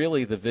 And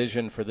really the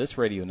vision for this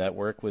radio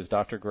network was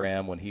Dr.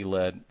 Graham when he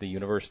led the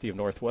University of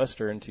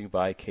Northwestern to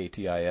buy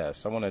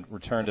KTIS. I want to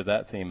return to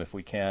that theme if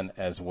we can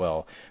as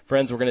well.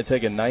 Friends, we're going to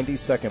take a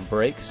 90-second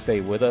break.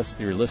 Stay with us.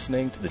 You're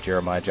listening to The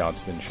Jeremiah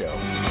Johnston Show.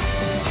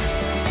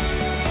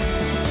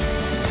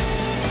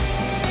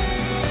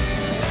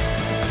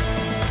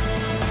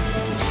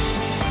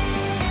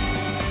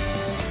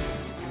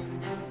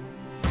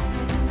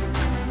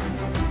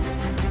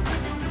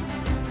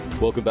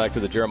 Welcome back to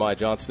the Jeremiah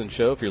Johnston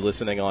Show. If you're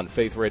listening on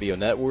Faith Radio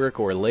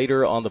Network or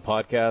later on the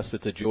podcast,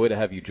 it's a joy to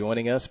have you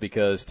joining us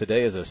because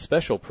today is a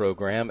special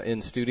program.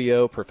 In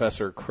studio,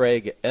 Professor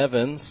Craig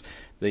Evans,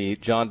 the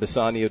John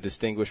Bisagno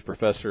Distinguished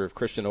Professor of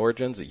Christian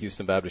Origins at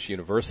Houston Baptist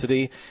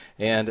University.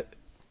 And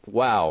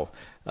wow,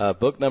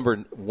 book number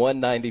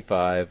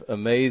 195,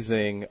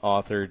 amazing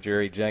author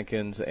Jerry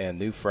Jenkins and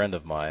new friend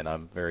of mine,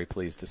 I'm very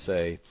pleased to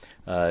say.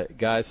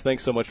 Guys,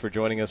 thanks so much for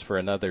joining us for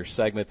another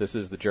segment. This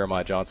is the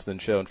Jeremiah Johnston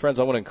Show. And friends,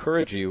 I want to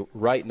encourage you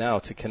right now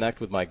to connect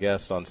with my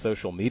guests on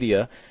social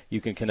media.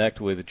 You can connect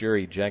with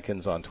Jerry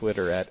Jenkins on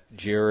Twitter at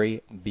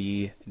Jerry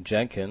B.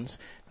 Jenkins,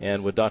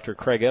 and with Dr.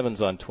 Craig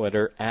Evans on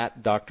Twitter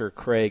at Dr.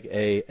 Craig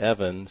A.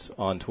 Evans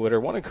on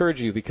Twitter. I want to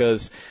encourage you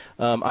because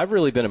I've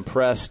really been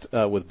impressed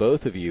with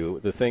both of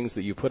you, the things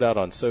that you put out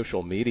on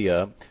social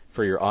media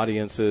for your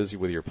audiences,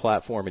 with your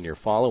platform and your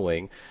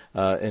following.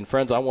 And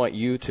friends, I want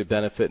you to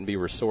benefit and be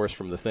resourced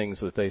from the things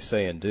that they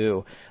say and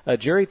do.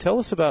 Jerry, tell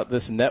us about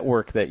this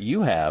network that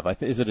you have.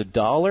 Is it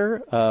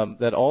 $1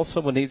 that all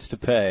someone needs to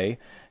pay,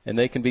 and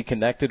they can be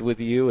connected with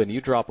you, and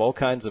you drop all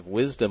kinds of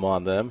wisdom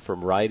on them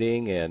from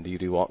writing, and you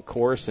do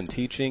course and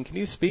teaching. Can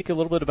you speak a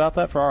little bit about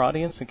that for our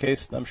audience, in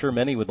case I'm sure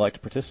many would like to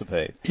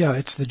participate? Yeah,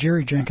 it's the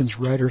Jerry Jenkins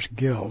Writers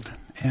Guild,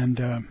 and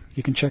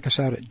you can check us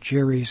out at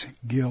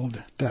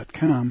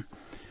jerrysguild.com.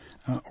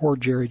 Or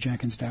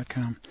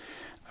jerryjenkins.com.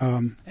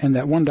 And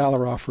that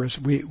 $1 offer is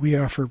we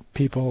offer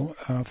people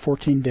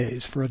 14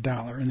 days for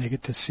 $1, and they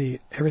get to see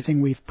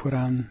everything we've put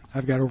on.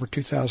 I've got over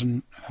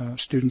 2,000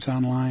 students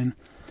online,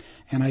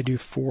 and I do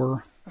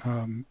 4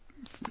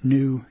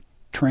 new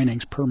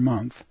trainings per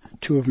month.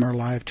 2 of them are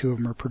live, 2 of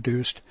them are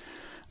produced.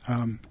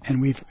 And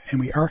we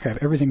archive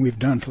everything we've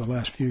done for the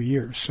last few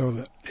years, so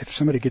that if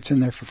somebody gets in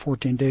there for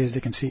 14 days, they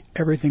can see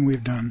everything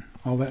we've done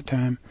all that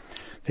time.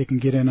 They can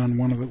get in on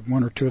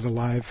one or two of the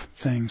live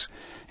things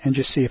and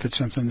just see if it's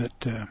something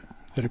that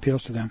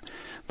appeals to them.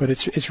 But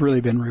it's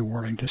really been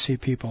rewarding to see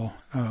people,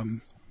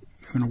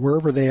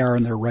 wherever they are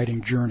in their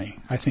writing journey.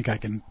 I think I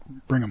can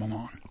bring them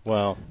along.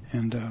 Wow.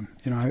 And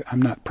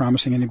I'm not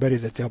promising anybody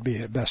that they'll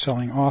be a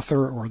best-selling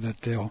author or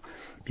that they'll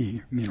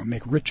be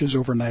make riches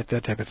overnight,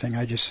 that type of thing.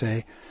 I just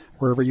say,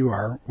 wherever you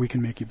are, we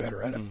can make you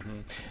better at it. Mm-hmm.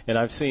 And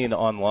I've seen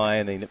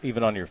online, and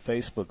even on your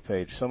Facebook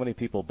page, so many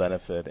people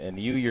benefit, and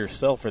you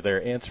yourself are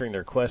there answering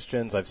their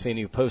questions. I've seen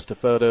you post a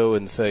photo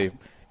and say,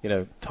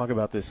 talk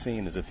about this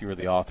scene as if you were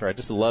the author.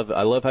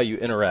 I love how you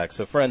interact.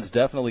 So friends,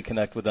 definitely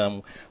connect with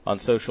them on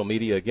social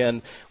media.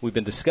 Again, we've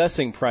been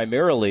discussing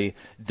primarily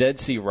Dead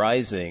Sea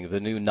Rising, the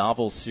new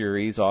novel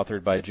series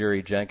authored by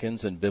Jerry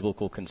Jenkins and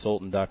biblical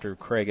consultant Dr.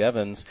 Craig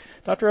Evans.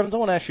 Dr. Evans, I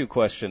want to ask you a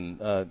question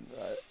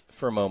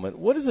for a moment.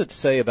 What does it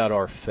say about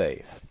our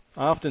faith?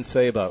 I often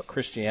say about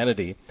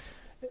Christianity,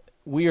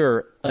 we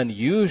are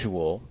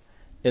unusual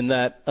in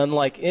that,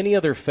 unlike any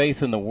other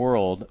faith in the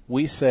world,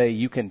 we say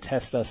you can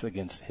test us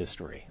against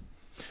history.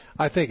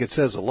 I think it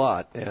says a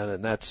lot, and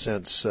in that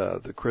sense,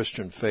 the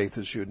Christian faith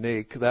is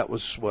unique. That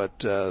was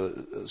what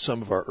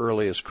some of our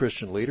earliest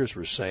Christian leaders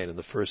were saying in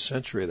the first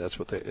century. In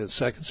the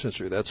second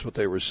century, that's what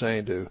they were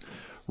saying to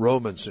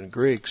Romans and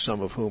Greeks,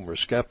 some of whom were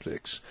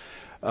skeptics.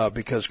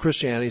 Because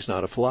Christianity is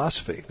not a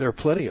philosophy. There are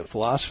plenty of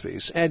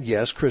philosophies. And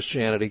yes,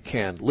 Christianity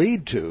can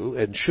lead to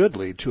and should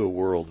lead to a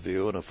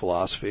worldview and a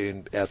philosophy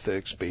and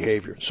ethics,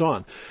 behavior, and so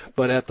on.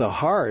 But at the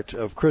heart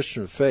of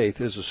Christian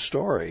faith is a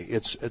story.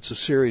 It's a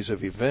series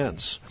of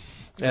events.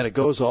 And it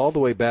goes all the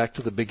way back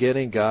to the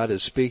beginning. God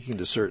is speaking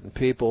to certain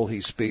people.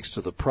 He speaks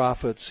to the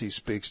prophets. He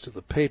speaks to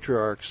the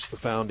patriarchs, the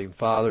founding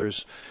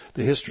fathers,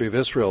 the history of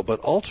Israel. But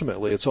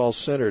ultimately, it's all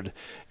centered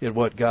in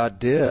what God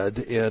did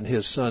in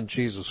His Son,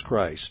 Jesus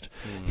Christ.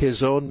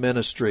 His own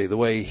ministry, the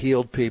way He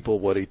healed people,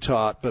 what He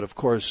taught. But, of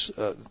course,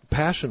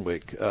 Passion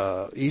Week,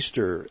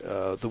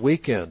 Easter, the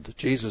weekend,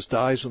 Jesus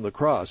dies on the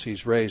cross.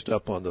 He's raised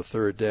up on the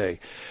third day.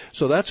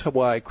 So that's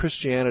why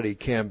Christianity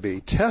can be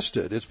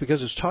tested. It's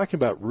because it's talking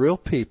about real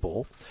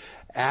people,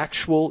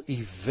 actual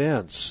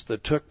events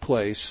that took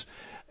place.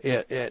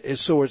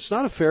 So it's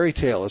not a fairy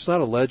tale. It's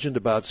not a legend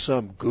about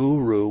some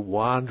guru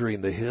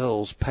wandering the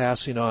hills,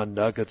 passing on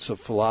nuggets of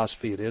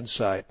philosophy and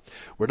insight.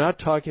 We're not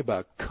talking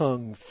about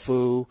kung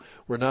fu.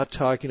 We're not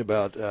talking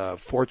about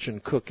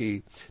fortune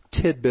cookie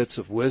tidbits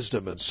of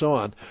wisdom and so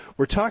on.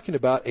 We're talking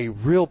about a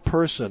real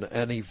person,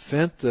 an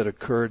event that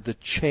occurred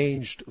that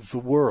changed the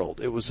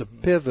world. It was a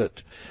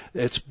pivot.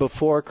 It's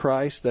before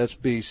Christ, that's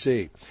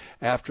BC.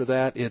 After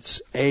that,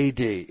 it's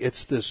AD.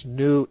 It's this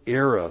new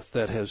era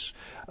that has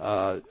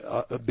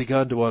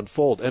begun to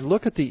unfold. And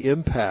look at the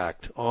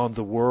impact on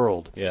the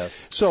world. Yes.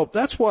 So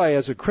that's why,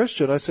 as a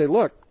Christian, I say,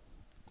 look,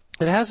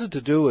 it hasn't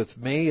to do with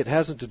me. It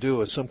hasn't to do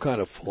with some kind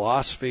of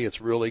philosophy.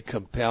 It's really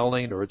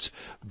compelling, or it's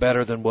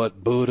better than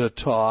what Buddha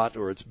taught,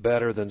 or it's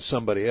better than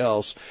somebody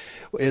else.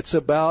 It's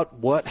about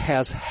what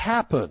has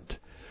happened.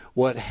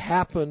 What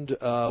happened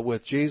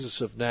with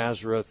Jesus of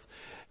Nazareth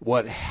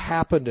what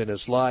happened in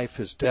his life,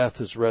 his death,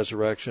 his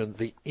resurrection,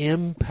 the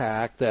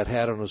impact that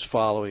had on his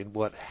following,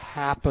 what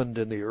happened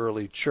in the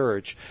early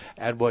church,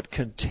 and what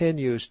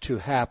continues to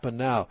happen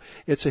now.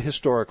 It's a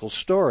historical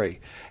story,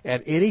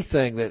 and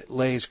anything that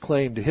lays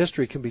claim to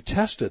history can be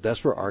tested.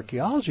 That's where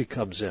archaeology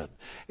comes in.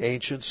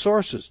 Ancient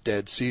sources,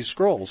 Dead Sea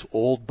Scrolls,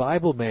 old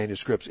Bible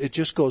manuscripts. It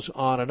just goes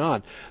on and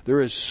on.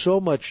 There is so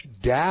much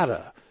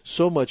data,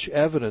 so much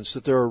evidence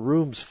that there are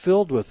rooms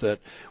filled with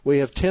it. We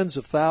have tens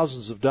of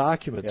thousands of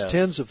documents, Yes.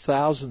 tens of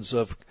thousands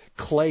of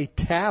clay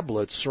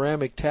tablets,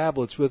 ceramic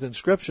tablets with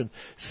inscription,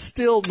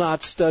 still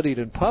not studied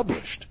and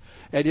published.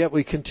 And yet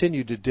we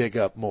continue to dig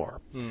up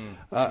more.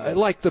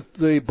 Like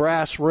the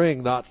brass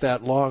ring not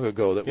that long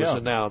ago that was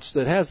announced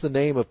that has the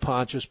name of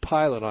Pontius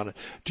Pilate on it.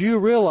 Do you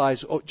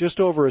realize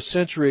just over a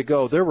century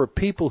ago there were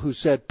people who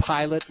said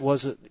Pilate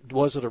wasn't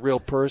a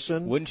real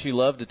person? Wouldn't you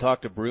love to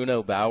talk to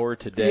Bruno Bauer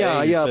today?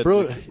 Yeah.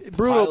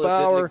 Bruno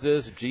Bauer didn't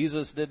exist.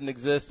 Jesus didn't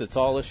exist. It's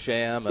all a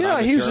sham. And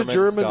yeah, he was a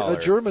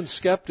German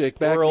skeptic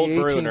back in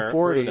the 1840s.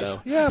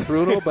 Bruno. Yeah,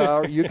 Bruno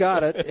Bauer, you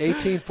got it.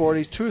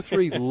 1840s, 2 or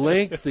 3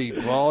 lengthy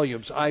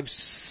volumes. I've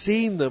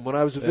seen them when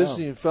I was a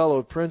visiting fellow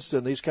at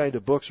Princeton. These kind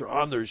of books are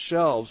on their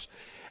shelves.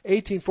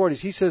 1840s.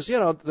 He says,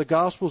 the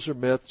Gospels are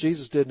myth.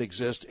 Jesus didn't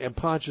exist, and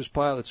Pontius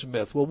Pilate's a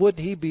myth. Well,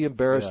 wouldn't he be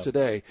embarrassed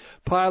today?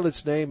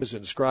 Pilate's name is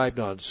inscribed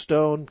on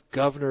stone,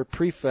 governor,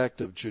 prefect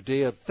of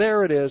Judea.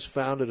 There it is,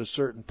 found at a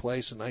certain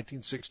place in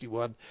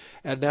 1961,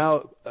 and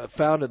now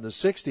found in the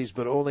 60s,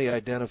 but only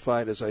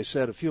identified, as I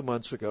said a few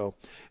months ago,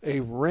 a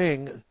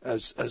ring, a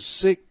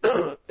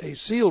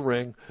seal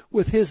ring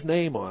with his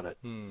name on it.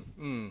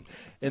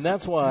 And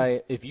that's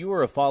why, if you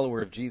are a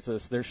follower of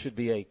Jesus, there should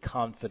be a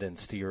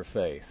confidence to your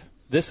faith.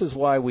 This is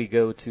why we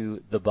go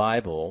to the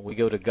Bible. We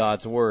go to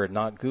God's Word,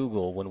 not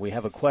Google, when we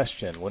have a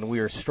question. When we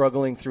are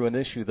struggling through an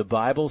issue, the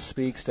Bible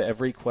speaks to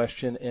every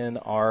question in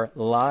our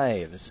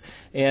lives.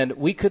 And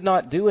we could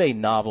not do a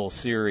novel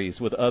series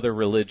with other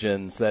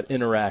religions that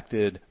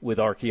interacted with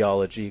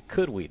archaeology,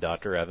 could we,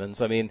 Dr. Evans?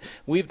 I mean,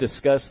 we've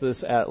discussed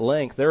this at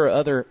length. There are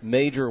other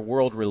major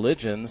world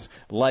religions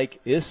like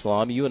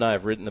Islam. You and I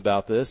have written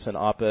about this in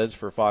op-eds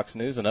for Fox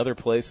News and other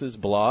places,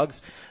 blogs.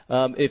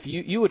 If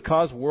you would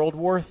cause World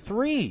War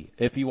III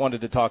if you wanted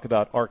to talk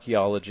about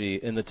archaeology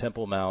in the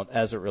Temple Mount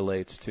as it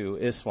relates to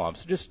Islam.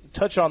 So just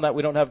touch on that.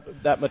 We don't have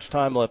that much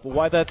time left, but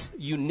why that's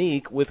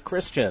unique with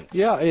Christians.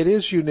 Yeah, it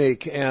is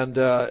unique, and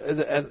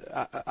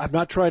I'm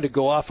not trying to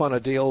go off on a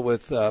deal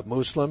with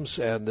Muslims,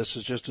 and this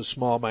is just a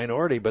small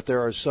minority, but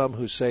there are some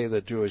who say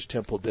the Jewish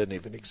temple didn't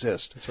even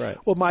exist. That's right.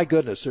 Well, my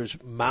goodness, there's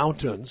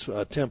mountains,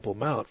 Temple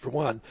Mount for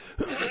one,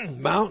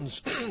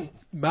 mountains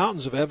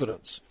of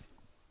evidence.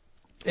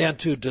 And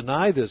to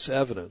deny this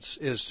evidence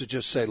is to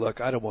just say,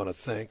 look, I don't want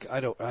to think.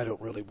 I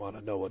don't really want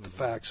to know what the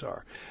facts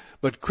are.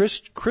 But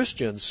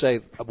Christians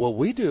say, well,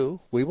 we do.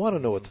 We want to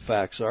know what the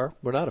facts are.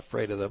 We're not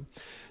afraid of them.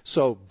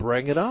 So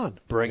bring it on.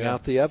 Bring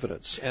out the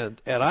evidence.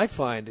 And I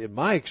find, in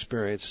my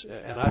experience,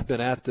 and I've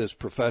been at this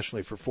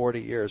professionally for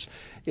 40 years,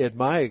 in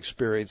my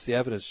experience, the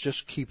evidence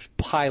just keeps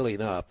piling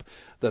up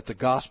that the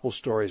gospel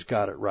stories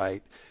got it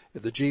right,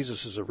 that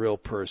Jesus is a real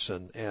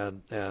person,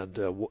 and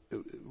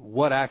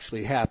what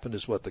actually happened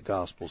is what the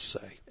Gospels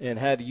say. And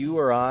had you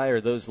or I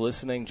or those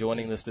listening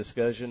joining this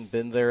discussion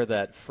been there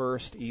that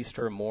first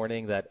Easter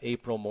morning, that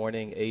April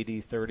morning,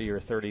 AD 30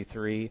 or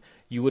 33,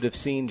 you would have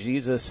seen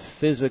Jesus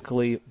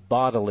physically,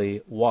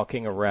 bodily,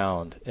 walking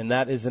around. And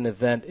that is an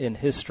event in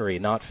history,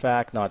 not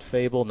fact, not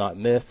fable, not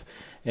myth.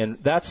 And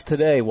that's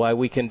today why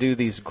we can do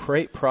these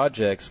great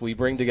projects. We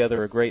bring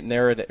together a great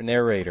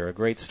narrator, a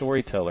great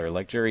storyteller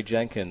like Jerry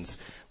Jenkins,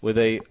 with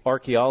a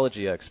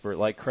archaeology expert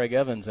like Craig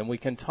Evans, and we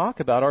can talk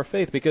about our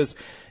faith. Because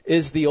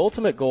is the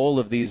ultimate goal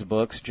of these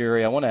books,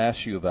 Jerry, I want to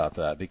ask you about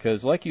that,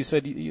 because like you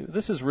said,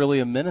 this is really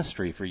a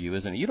ministry for you,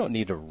 isn't it? You don't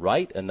need to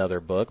write another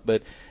book,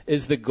 but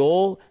is the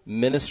goal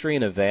ministry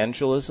and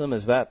evangelism?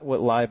 Is that what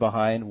lie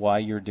behind why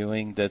you're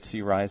doing Dead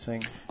Sea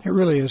Rising? It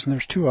really is, and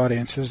there's two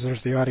audiences.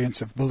 There's the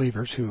audience of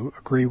believers who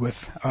agree with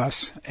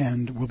us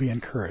and will be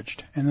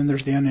encouraged, and then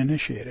there's the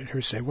uninitiated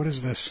who say, what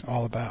is this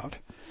all about?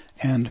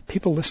 And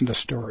people listen to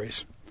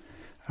stories.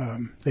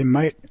 They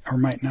might or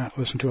might not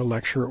listen to a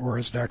lecture, or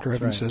as Dr.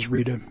 Evans says,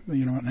 read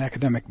an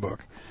academic book,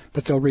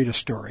 but they'll read a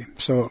story.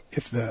 So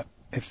if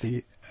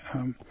the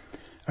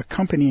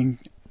accompanying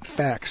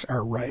facts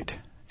are right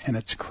and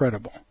it's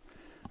credible,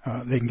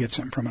 they can get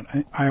something from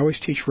it. I always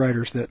teach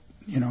writers that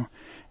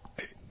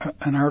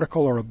an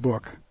article or a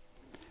book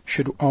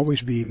should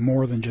always be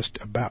more than just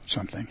about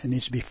something. It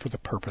needs to be for the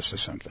purpose of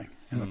something.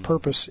 And the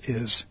purpose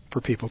is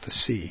for people to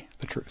see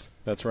the truth.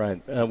 That's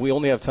right. We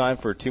only have time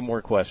for 2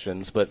 more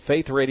questions, but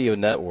Faith Radio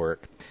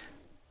Network,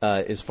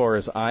 as far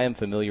as I am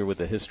familiar with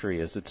the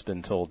history as it's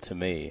been told to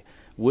me,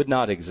 would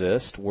not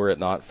exist were it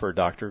not for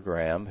Dr.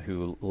 Graham,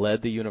 who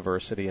led the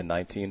university in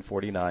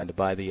 1949 to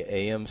buy the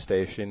AM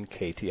station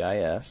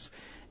KTIS.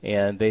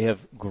 And they have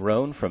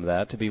grown from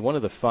that to be one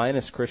of the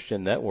finest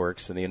Christian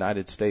networks in the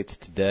United States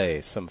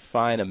today. Some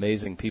fine,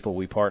 amazing people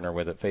we partner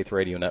with at Faith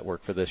Radio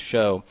Network for this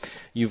show.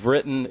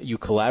 You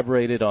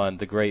collaborated on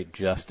The Great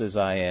Just As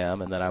I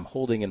Am, and that I'm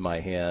holding in my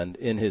hand,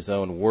 in his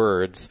own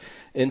words,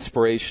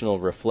 inspirational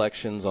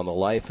reflections on the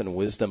life and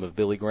wisdom of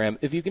Billy Graham.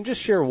 If you can just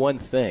share one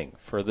thing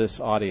for this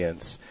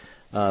audience,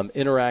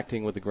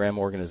 interacting with the Graham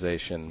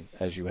organization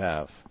as you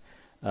have,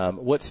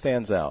 what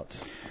stands out?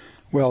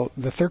 Well,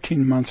 the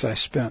 13 months I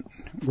spent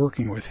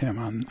working with him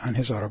on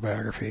his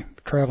autobiography,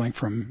 traveling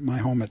from my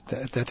home at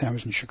that time I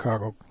was in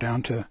Chicago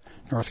down to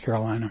North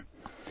Carolina.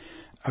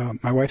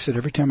 My wife said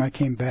every time I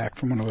came back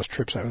from one of those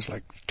trips, I was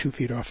like 2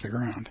 feet off the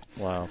ground.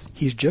 Wow.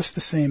 He's just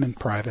the same in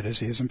private as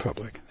he is in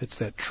public. It's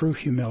that true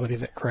humility,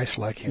 that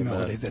Christ-like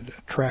humility that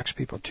attracts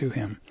people to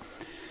him.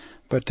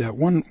 But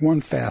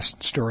one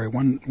fast story,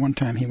 one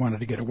time he wanted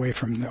to get away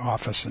from the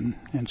office,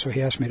 and so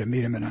he asked me to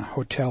meet him in a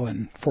hotel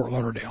in Fort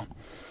Lauderdale.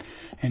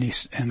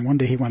 And one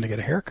day he wanted to get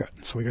a haircut,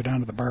 so we go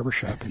down to the barber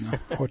shop in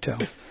the hotel.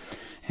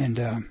 And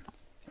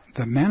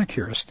the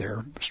manicurist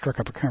there struck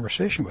up a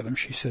conversation with him.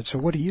 She said, "So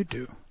what do you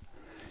do?"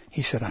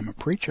 He said, "I'm a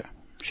preacher."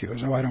 She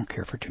goes, "Oh, I don't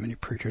care for too many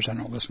preachers. I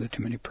don't listen to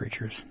too many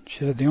preachers." She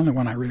said, "The only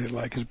one I really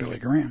like is Billy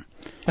Graham."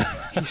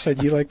 He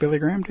said, "You like Billy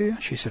Graham, do you?"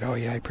 She said, "Oh,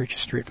 yeah, he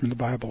preaches straight from the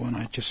Bible, and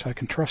I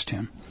can trust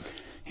him."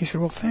 He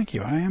said, "Well, thank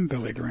you. I am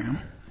Billy Graham."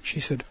 She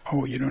said,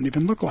 "Oh, you don't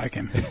even look like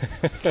him."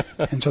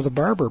 And so the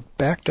barber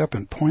backed up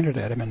and pointed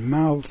at him and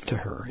mouthed to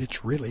her,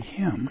 "It's really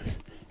him."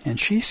 And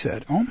she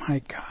said, "Oh,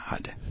 my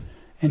God."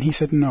 And he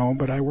said, "No,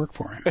 but I work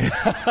for him."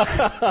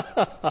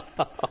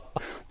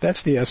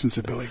 That's the essence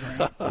of Billy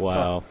Graham.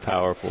 Wow,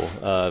 powerful.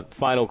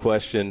 Final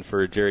question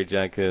for Jerry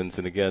Jenkins,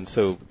 and again,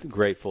 so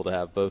grateful to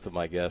have both of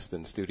my guests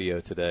in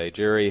studio today.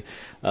 Jerry,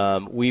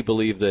 we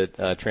believe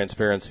that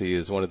transparency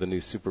is one of the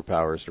new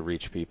superpowers to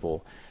reach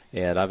people.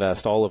 And I've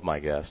asked all of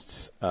my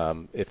guests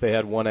if they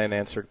had one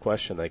unanswered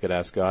question they could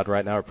ask God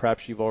right now, or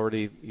perhaps you've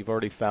already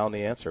found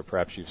the answer.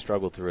 Perhaps you've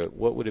struggled through it.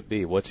 What would it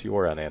be? What's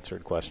your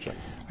unanswered question?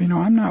 You know,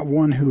 I'm not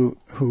one who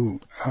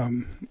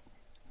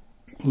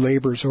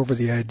labors over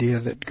the idea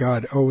that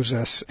God owes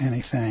us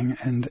anything,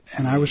 and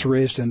I was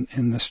raised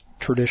in this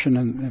tradition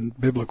and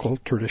biblical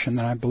tradition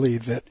that I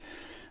believe that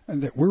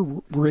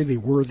we're really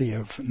worthy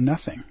of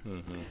nothing.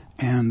 Mm-hmm.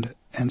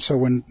 And so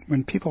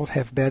when people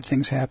have bad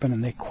things happen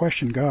and they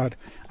question God,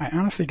 I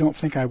honestly don't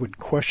think I would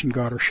question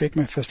God or shake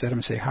my fist at him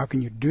and say, "How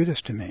can you do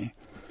this to me?"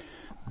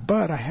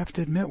 But I have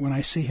to admit, when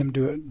I see him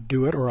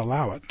do it or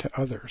allow it to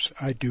others,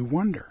 I do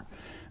wonder.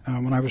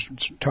 When I was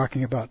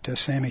talking about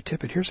Sammy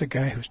Tippett, here's a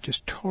guy who's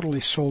just totally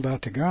sold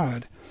out to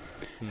God,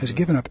 has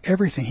given up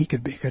everything. He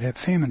could have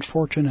fame and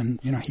fortune, and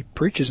he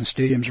preaches in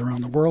stadiums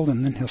around the world,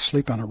 and then he'll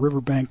sleep on a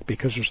riverbank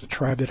because there's the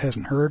tribe that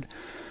hasn't heard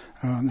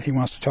that he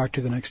wants to talk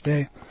to the next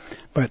day.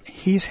 But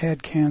he's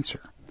had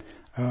cancer.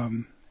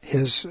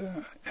 His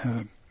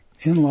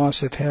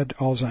in-laws have had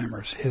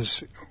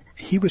Alzheimer's.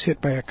 He was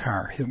hit by a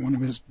car.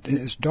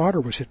 His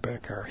daughter was hit by a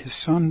car. His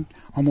son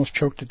almost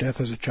choked to death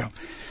as a child.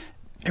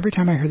 Every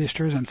time I hear these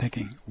stories, I'm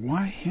thinking,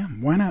 why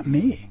him? Why not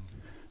me?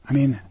 I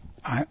mean,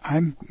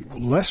 I'm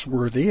less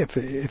worthy, if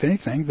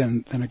anything,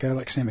 than a guy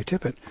like Sammy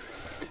Tippett.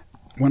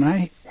 When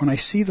I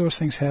see those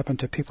things happen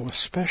to people,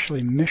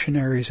 especially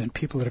missionaries and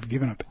people that have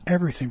given up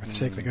everything for the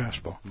sake of the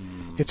gospel,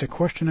 it's a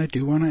question I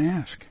do want to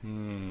ask.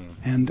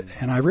 And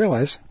I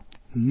realize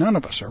none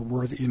of us are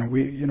worthy.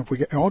 If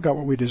we all got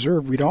what we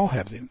deserve, we'd all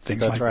have things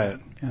That's like right.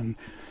 that.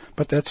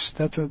 But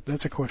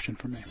that's a question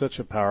for me. Such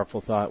a powerful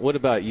thought. What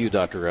about you,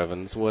 Dr.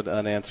 Evans? What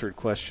unanswered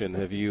question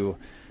have you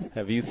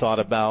thought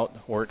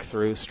about, worked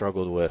through,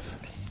 struggled with?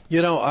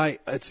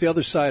 It's the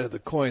other side of the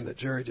coin that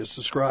Jerry just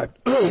described.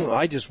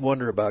 I just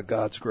wonder about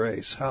God's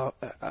grace.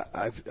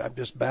 I'm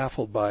just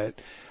baffled by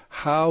it.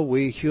 How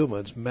we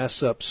humans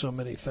mess up so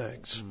many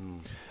things,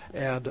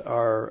 and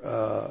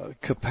our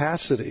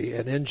capacity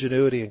and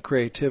ingenuity and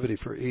creativity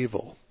for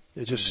evil.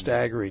 It's just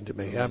staggering to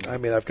me. I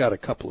mean, I've got a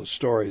couple of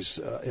stories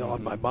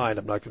on my mind.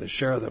 I'm not going to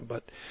share them,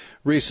 but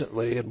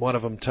recently, and one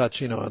of them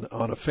touching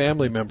on a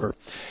family member.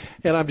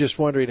 And I'm just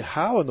wondering,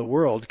 how in the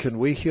world can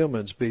we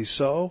humans be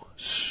so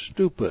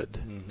stupid,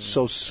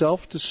 so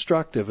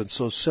self-destructive, and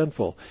so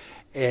sinful,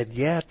 and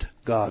yet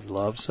God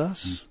loves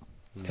us?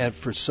 And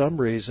for some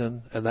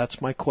reason, and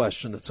that's my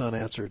question that's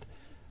unanswered,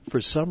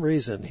 for some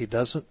reason He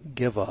doesn't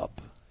give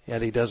up,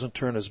 and He doesn't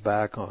turn His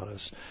back on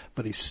us,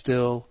 but He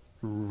still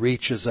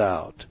reaches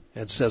out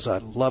and says, "I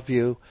love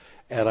you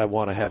and I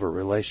want to have a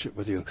relationship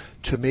with you."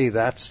 To me,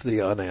 that's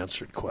the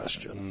unanswered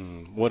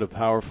question. What a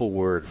powerful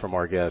word from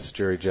our guests,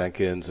 Jerry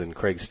Jenkins and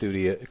Craig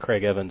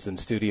Evans in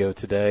studio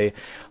today.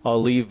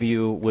 I'll leave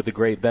you with a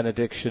great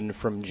benediction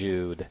from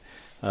Jude,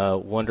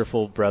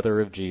 wonderful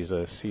brother of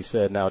Jesus. He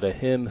said, "Now to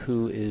Him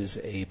who is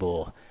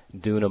able,"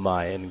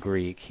 dunamai in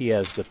Greek, He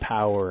has the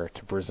power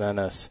to present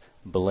us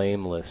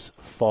blameless,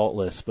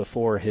 faultless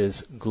before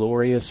His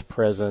glorious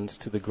presence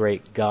to the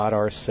great God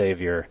our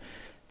Savior.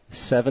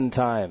 7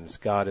 times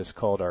God is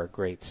called our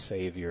great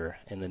Savior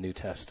in the New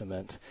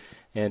Testament.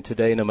 And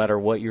today, no matter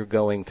what you're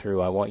going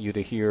through, I want you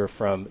to hear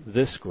from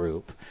this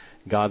group.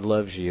 God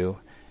loves you,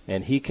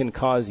 and He can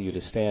cause you to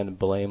stand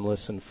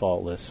blameless and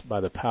faultless by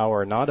the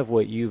power not of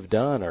what you've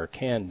done or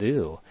can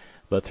do,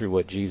 but through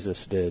what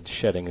Jesus did,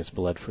 shedding His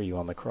blood for you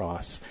on the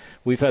cross.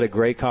 We've had a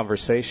great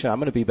conversation. I'm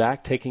going to be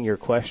back taking your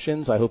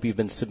questions. I hope you've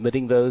been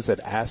submitting those at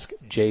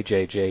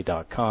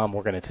AskJJJ.com.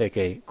 We're going to take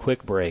a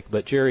quick break.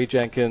 But Jerry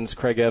Jenkins,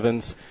 Craig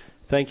Evans,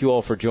 thank you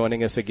all for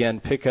joining us. Again,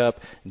 pick up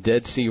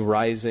Dead Sea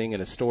Rising in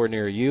a store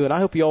near you. And I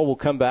hope you all will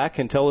come back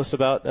and tell us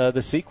about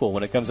the sequel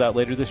when it comes out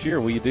later this year.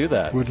 Will you do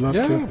that? Would love to.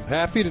 Yeah,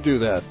 happy to do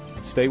that.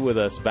 Stay with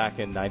us. Back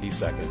in 90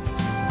 seconds.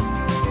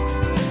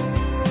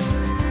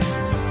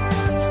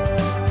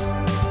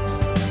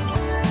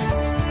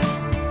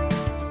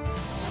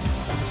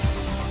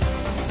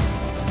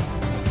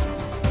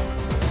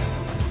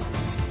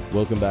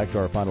 Welcome back to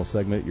our final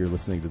segment. You're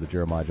listening to the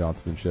Jeremiah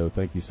Johnston Show.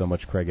 Thank you so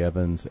much, Craig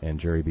Evans and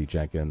Jerry B.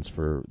 Jenkins,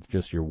 for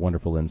just your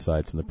wonderful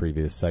insights in the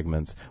previous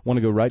segments. I want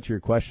to go right to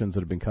your questions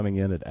that have been coming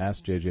in at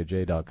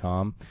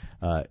AskJJJ.com.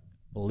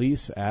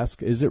 Elise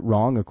asks, is it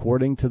wrong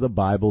according to the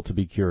Bible to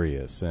be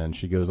curious? And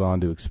she goes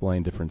on to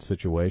explain different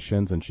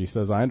situations. And she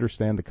says, I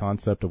understand the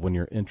concept of when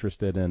you're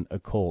interested in a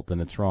cult, and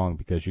it's wrong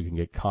because you can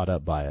get caught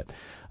up by it.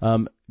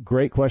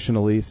 Great question,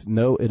 Elise.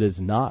 No, it is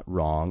not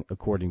wrong,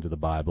 according to the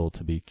Bible,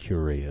 to be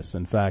curious.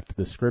 In fact,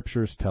 the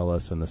Scriptures tell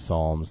us in the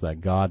Psalms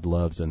that God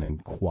loves an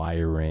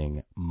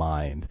inquiring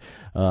mind.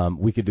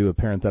 We could do a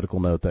parenthetical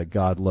note that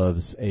God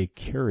loves a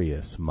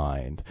curious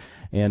mind.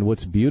 And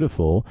what's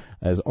beautiful,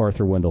 as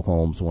Arthur Wendell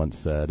Holmes once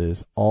said,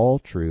 is all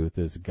truth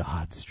is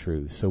God's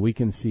truth. So we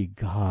can see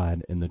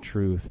God in the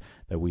truth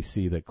that we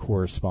see that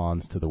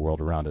corresponds to the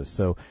world around us.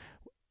 So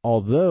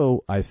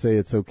although I say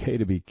it's okay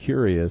to be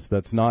curious,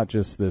 that's not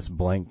just this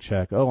blank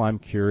check, oh, I'm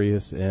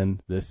curious in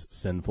this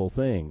sinful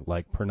thing,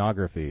 like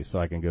pornography, so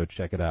I can go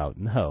check it out.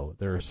 No,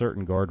 there are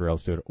certain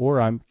guardrails to it.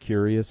 Or I'm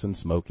curious in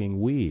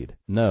smoking weed.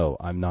 No,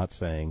 I'm not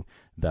saying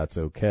that's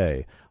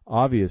okay.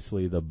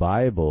 Obviously, the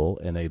Bible,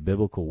 in a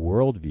biblical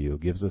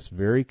worldview, gives us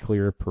very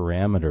clear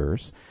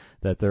parameters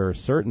that there are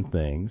certain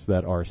things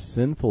that our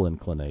sinful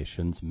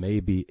inclinations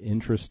may be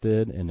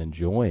interested in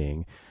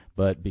enjoying,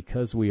 but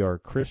because we are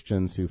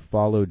Christians who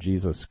follow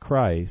Jesus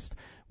Christ,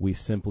 we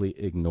simply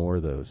ignore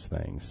those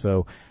things.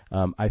 So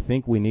I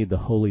think we need the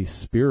Holy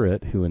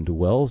Spirit who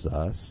indwells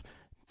us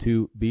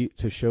to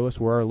show us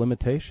where our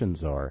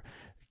limitations are.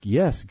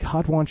 Yes,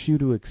 God wants you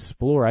to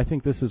explore. I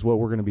think this is what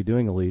we're going to be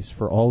doing, Elise,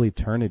 for all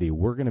eternity.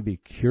 We're going to be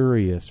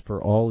curious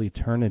for all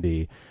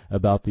eternity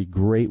about the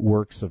great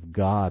works of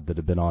God that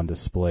have been on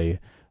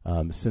display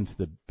since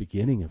the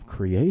beginning of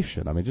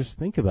creation. I mean, just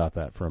think about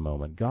that for a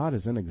moment. God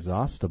is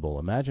inexhaustible.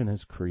 Imagine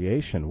His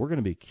creation. We're going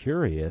to be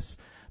curious,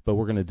 but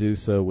we're going to do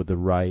so with the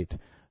right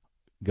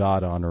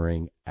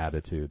God-honoring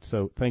attitude.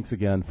 So thanks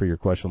again for your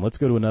question. Let's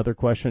go to another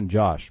question.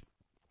 Josh,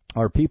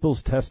 are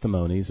people's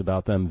testimonies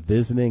about them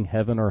visiting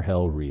heaven or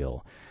hell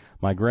real?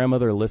 My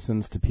grandmother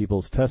listens to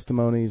people's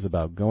testimonies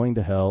about going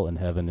to hell and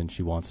heaven, and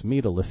she wants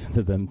me to listen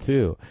to them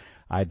too.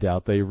 I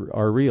doubt they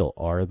are real.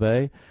 Are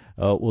they?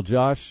 Well,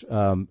 Josh,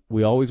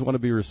 we always want to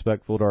be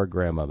respectful to our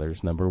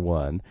grandmothers, number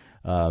one.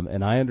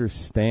 And I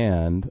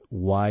understand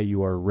why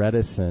you are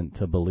reticent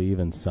to believe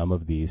in some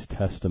of these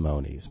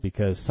testimonies,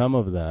 because some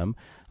of them,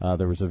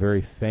 there was a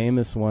very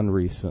famous one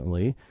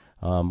recently,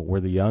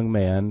 where the young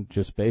man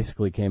just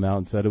basically came out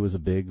and said it was a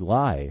big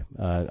lie.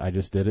 I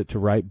just did it to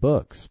write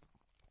books.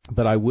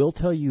 But I will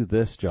tell you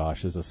this,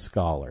 Josh, as a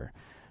scholar.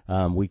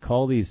 We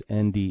call these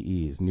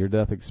NDEs,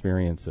 near-death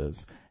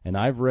experiences, and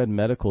I've read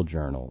medical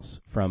journals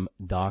from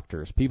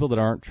doctors, people that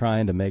aren't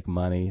trying to make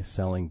money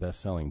selling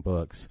best-selling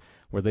books,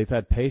 where they've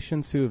had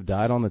patients who have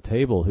died on the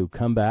table who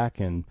come back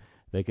and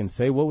they can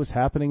say what was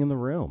happening in the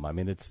room. I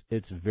mean,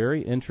 it's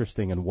very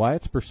interesting, and why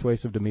it's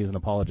persuasive to me as an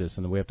apologist,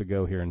 and we have to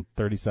go here in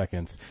 30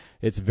 seconds.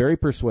 It's very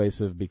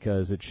persuasive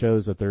because it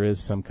shows that there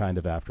is some kind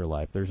of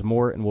afterlife. There's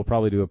more, and we'll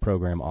probably do a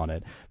program on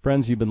it.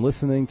 Friends, you've been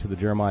listening to the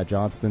Jeremiah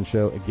Johnston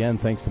Show. Again,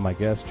 thanks to my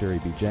guests, Jerry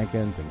B.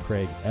 Jenkins and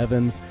Craig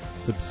Evans.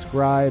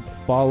 Subscribe,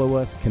 follow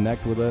us,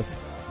 connect with us.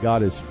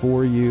 God is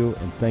for you,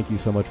 and thank you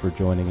so much for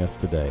joining us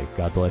today.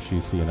 God bless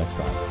you. See you next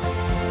time.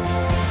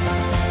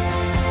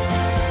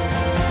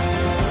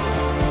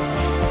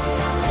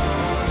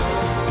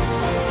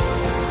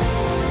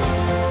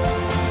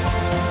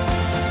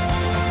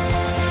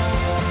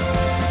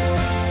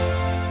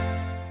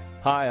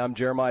 Hi, I'm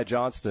Jeremiah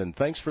Johnston.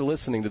 Thanks for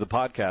listening to the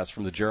podcast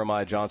from the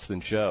Jeremiah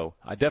Johnston Show.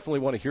 I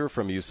definitely want to hear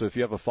from you, so if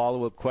you have a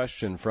follow-up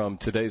question from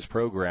today's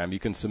program, you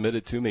can submit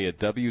it to me at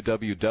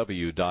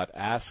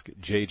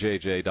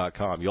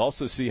www.askjjj.com. You'll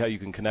also see how you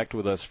can connect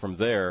with us from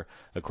there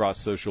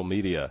across social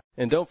media.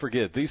 And don't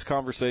forget, these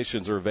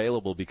conversations are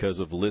available because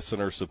of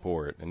listener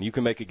support, and you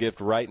can make a gift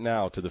right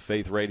now to the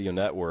Faith Radio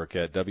Network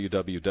at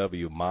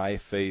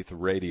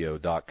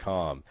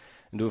www.myfaithradio.com.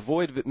 And to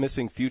avoid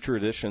missing future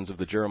editions of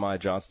the Jeremiah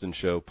Johnston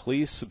Show,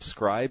 please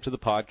subscribe to the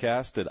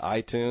podcast at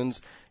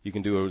iTunes. You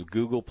can do a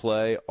Google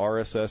Play,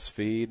 RSS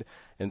feed.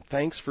 And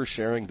thanks for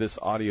sharing this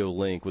audio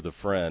link with a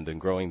friend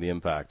and growing the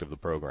impact of the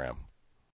program.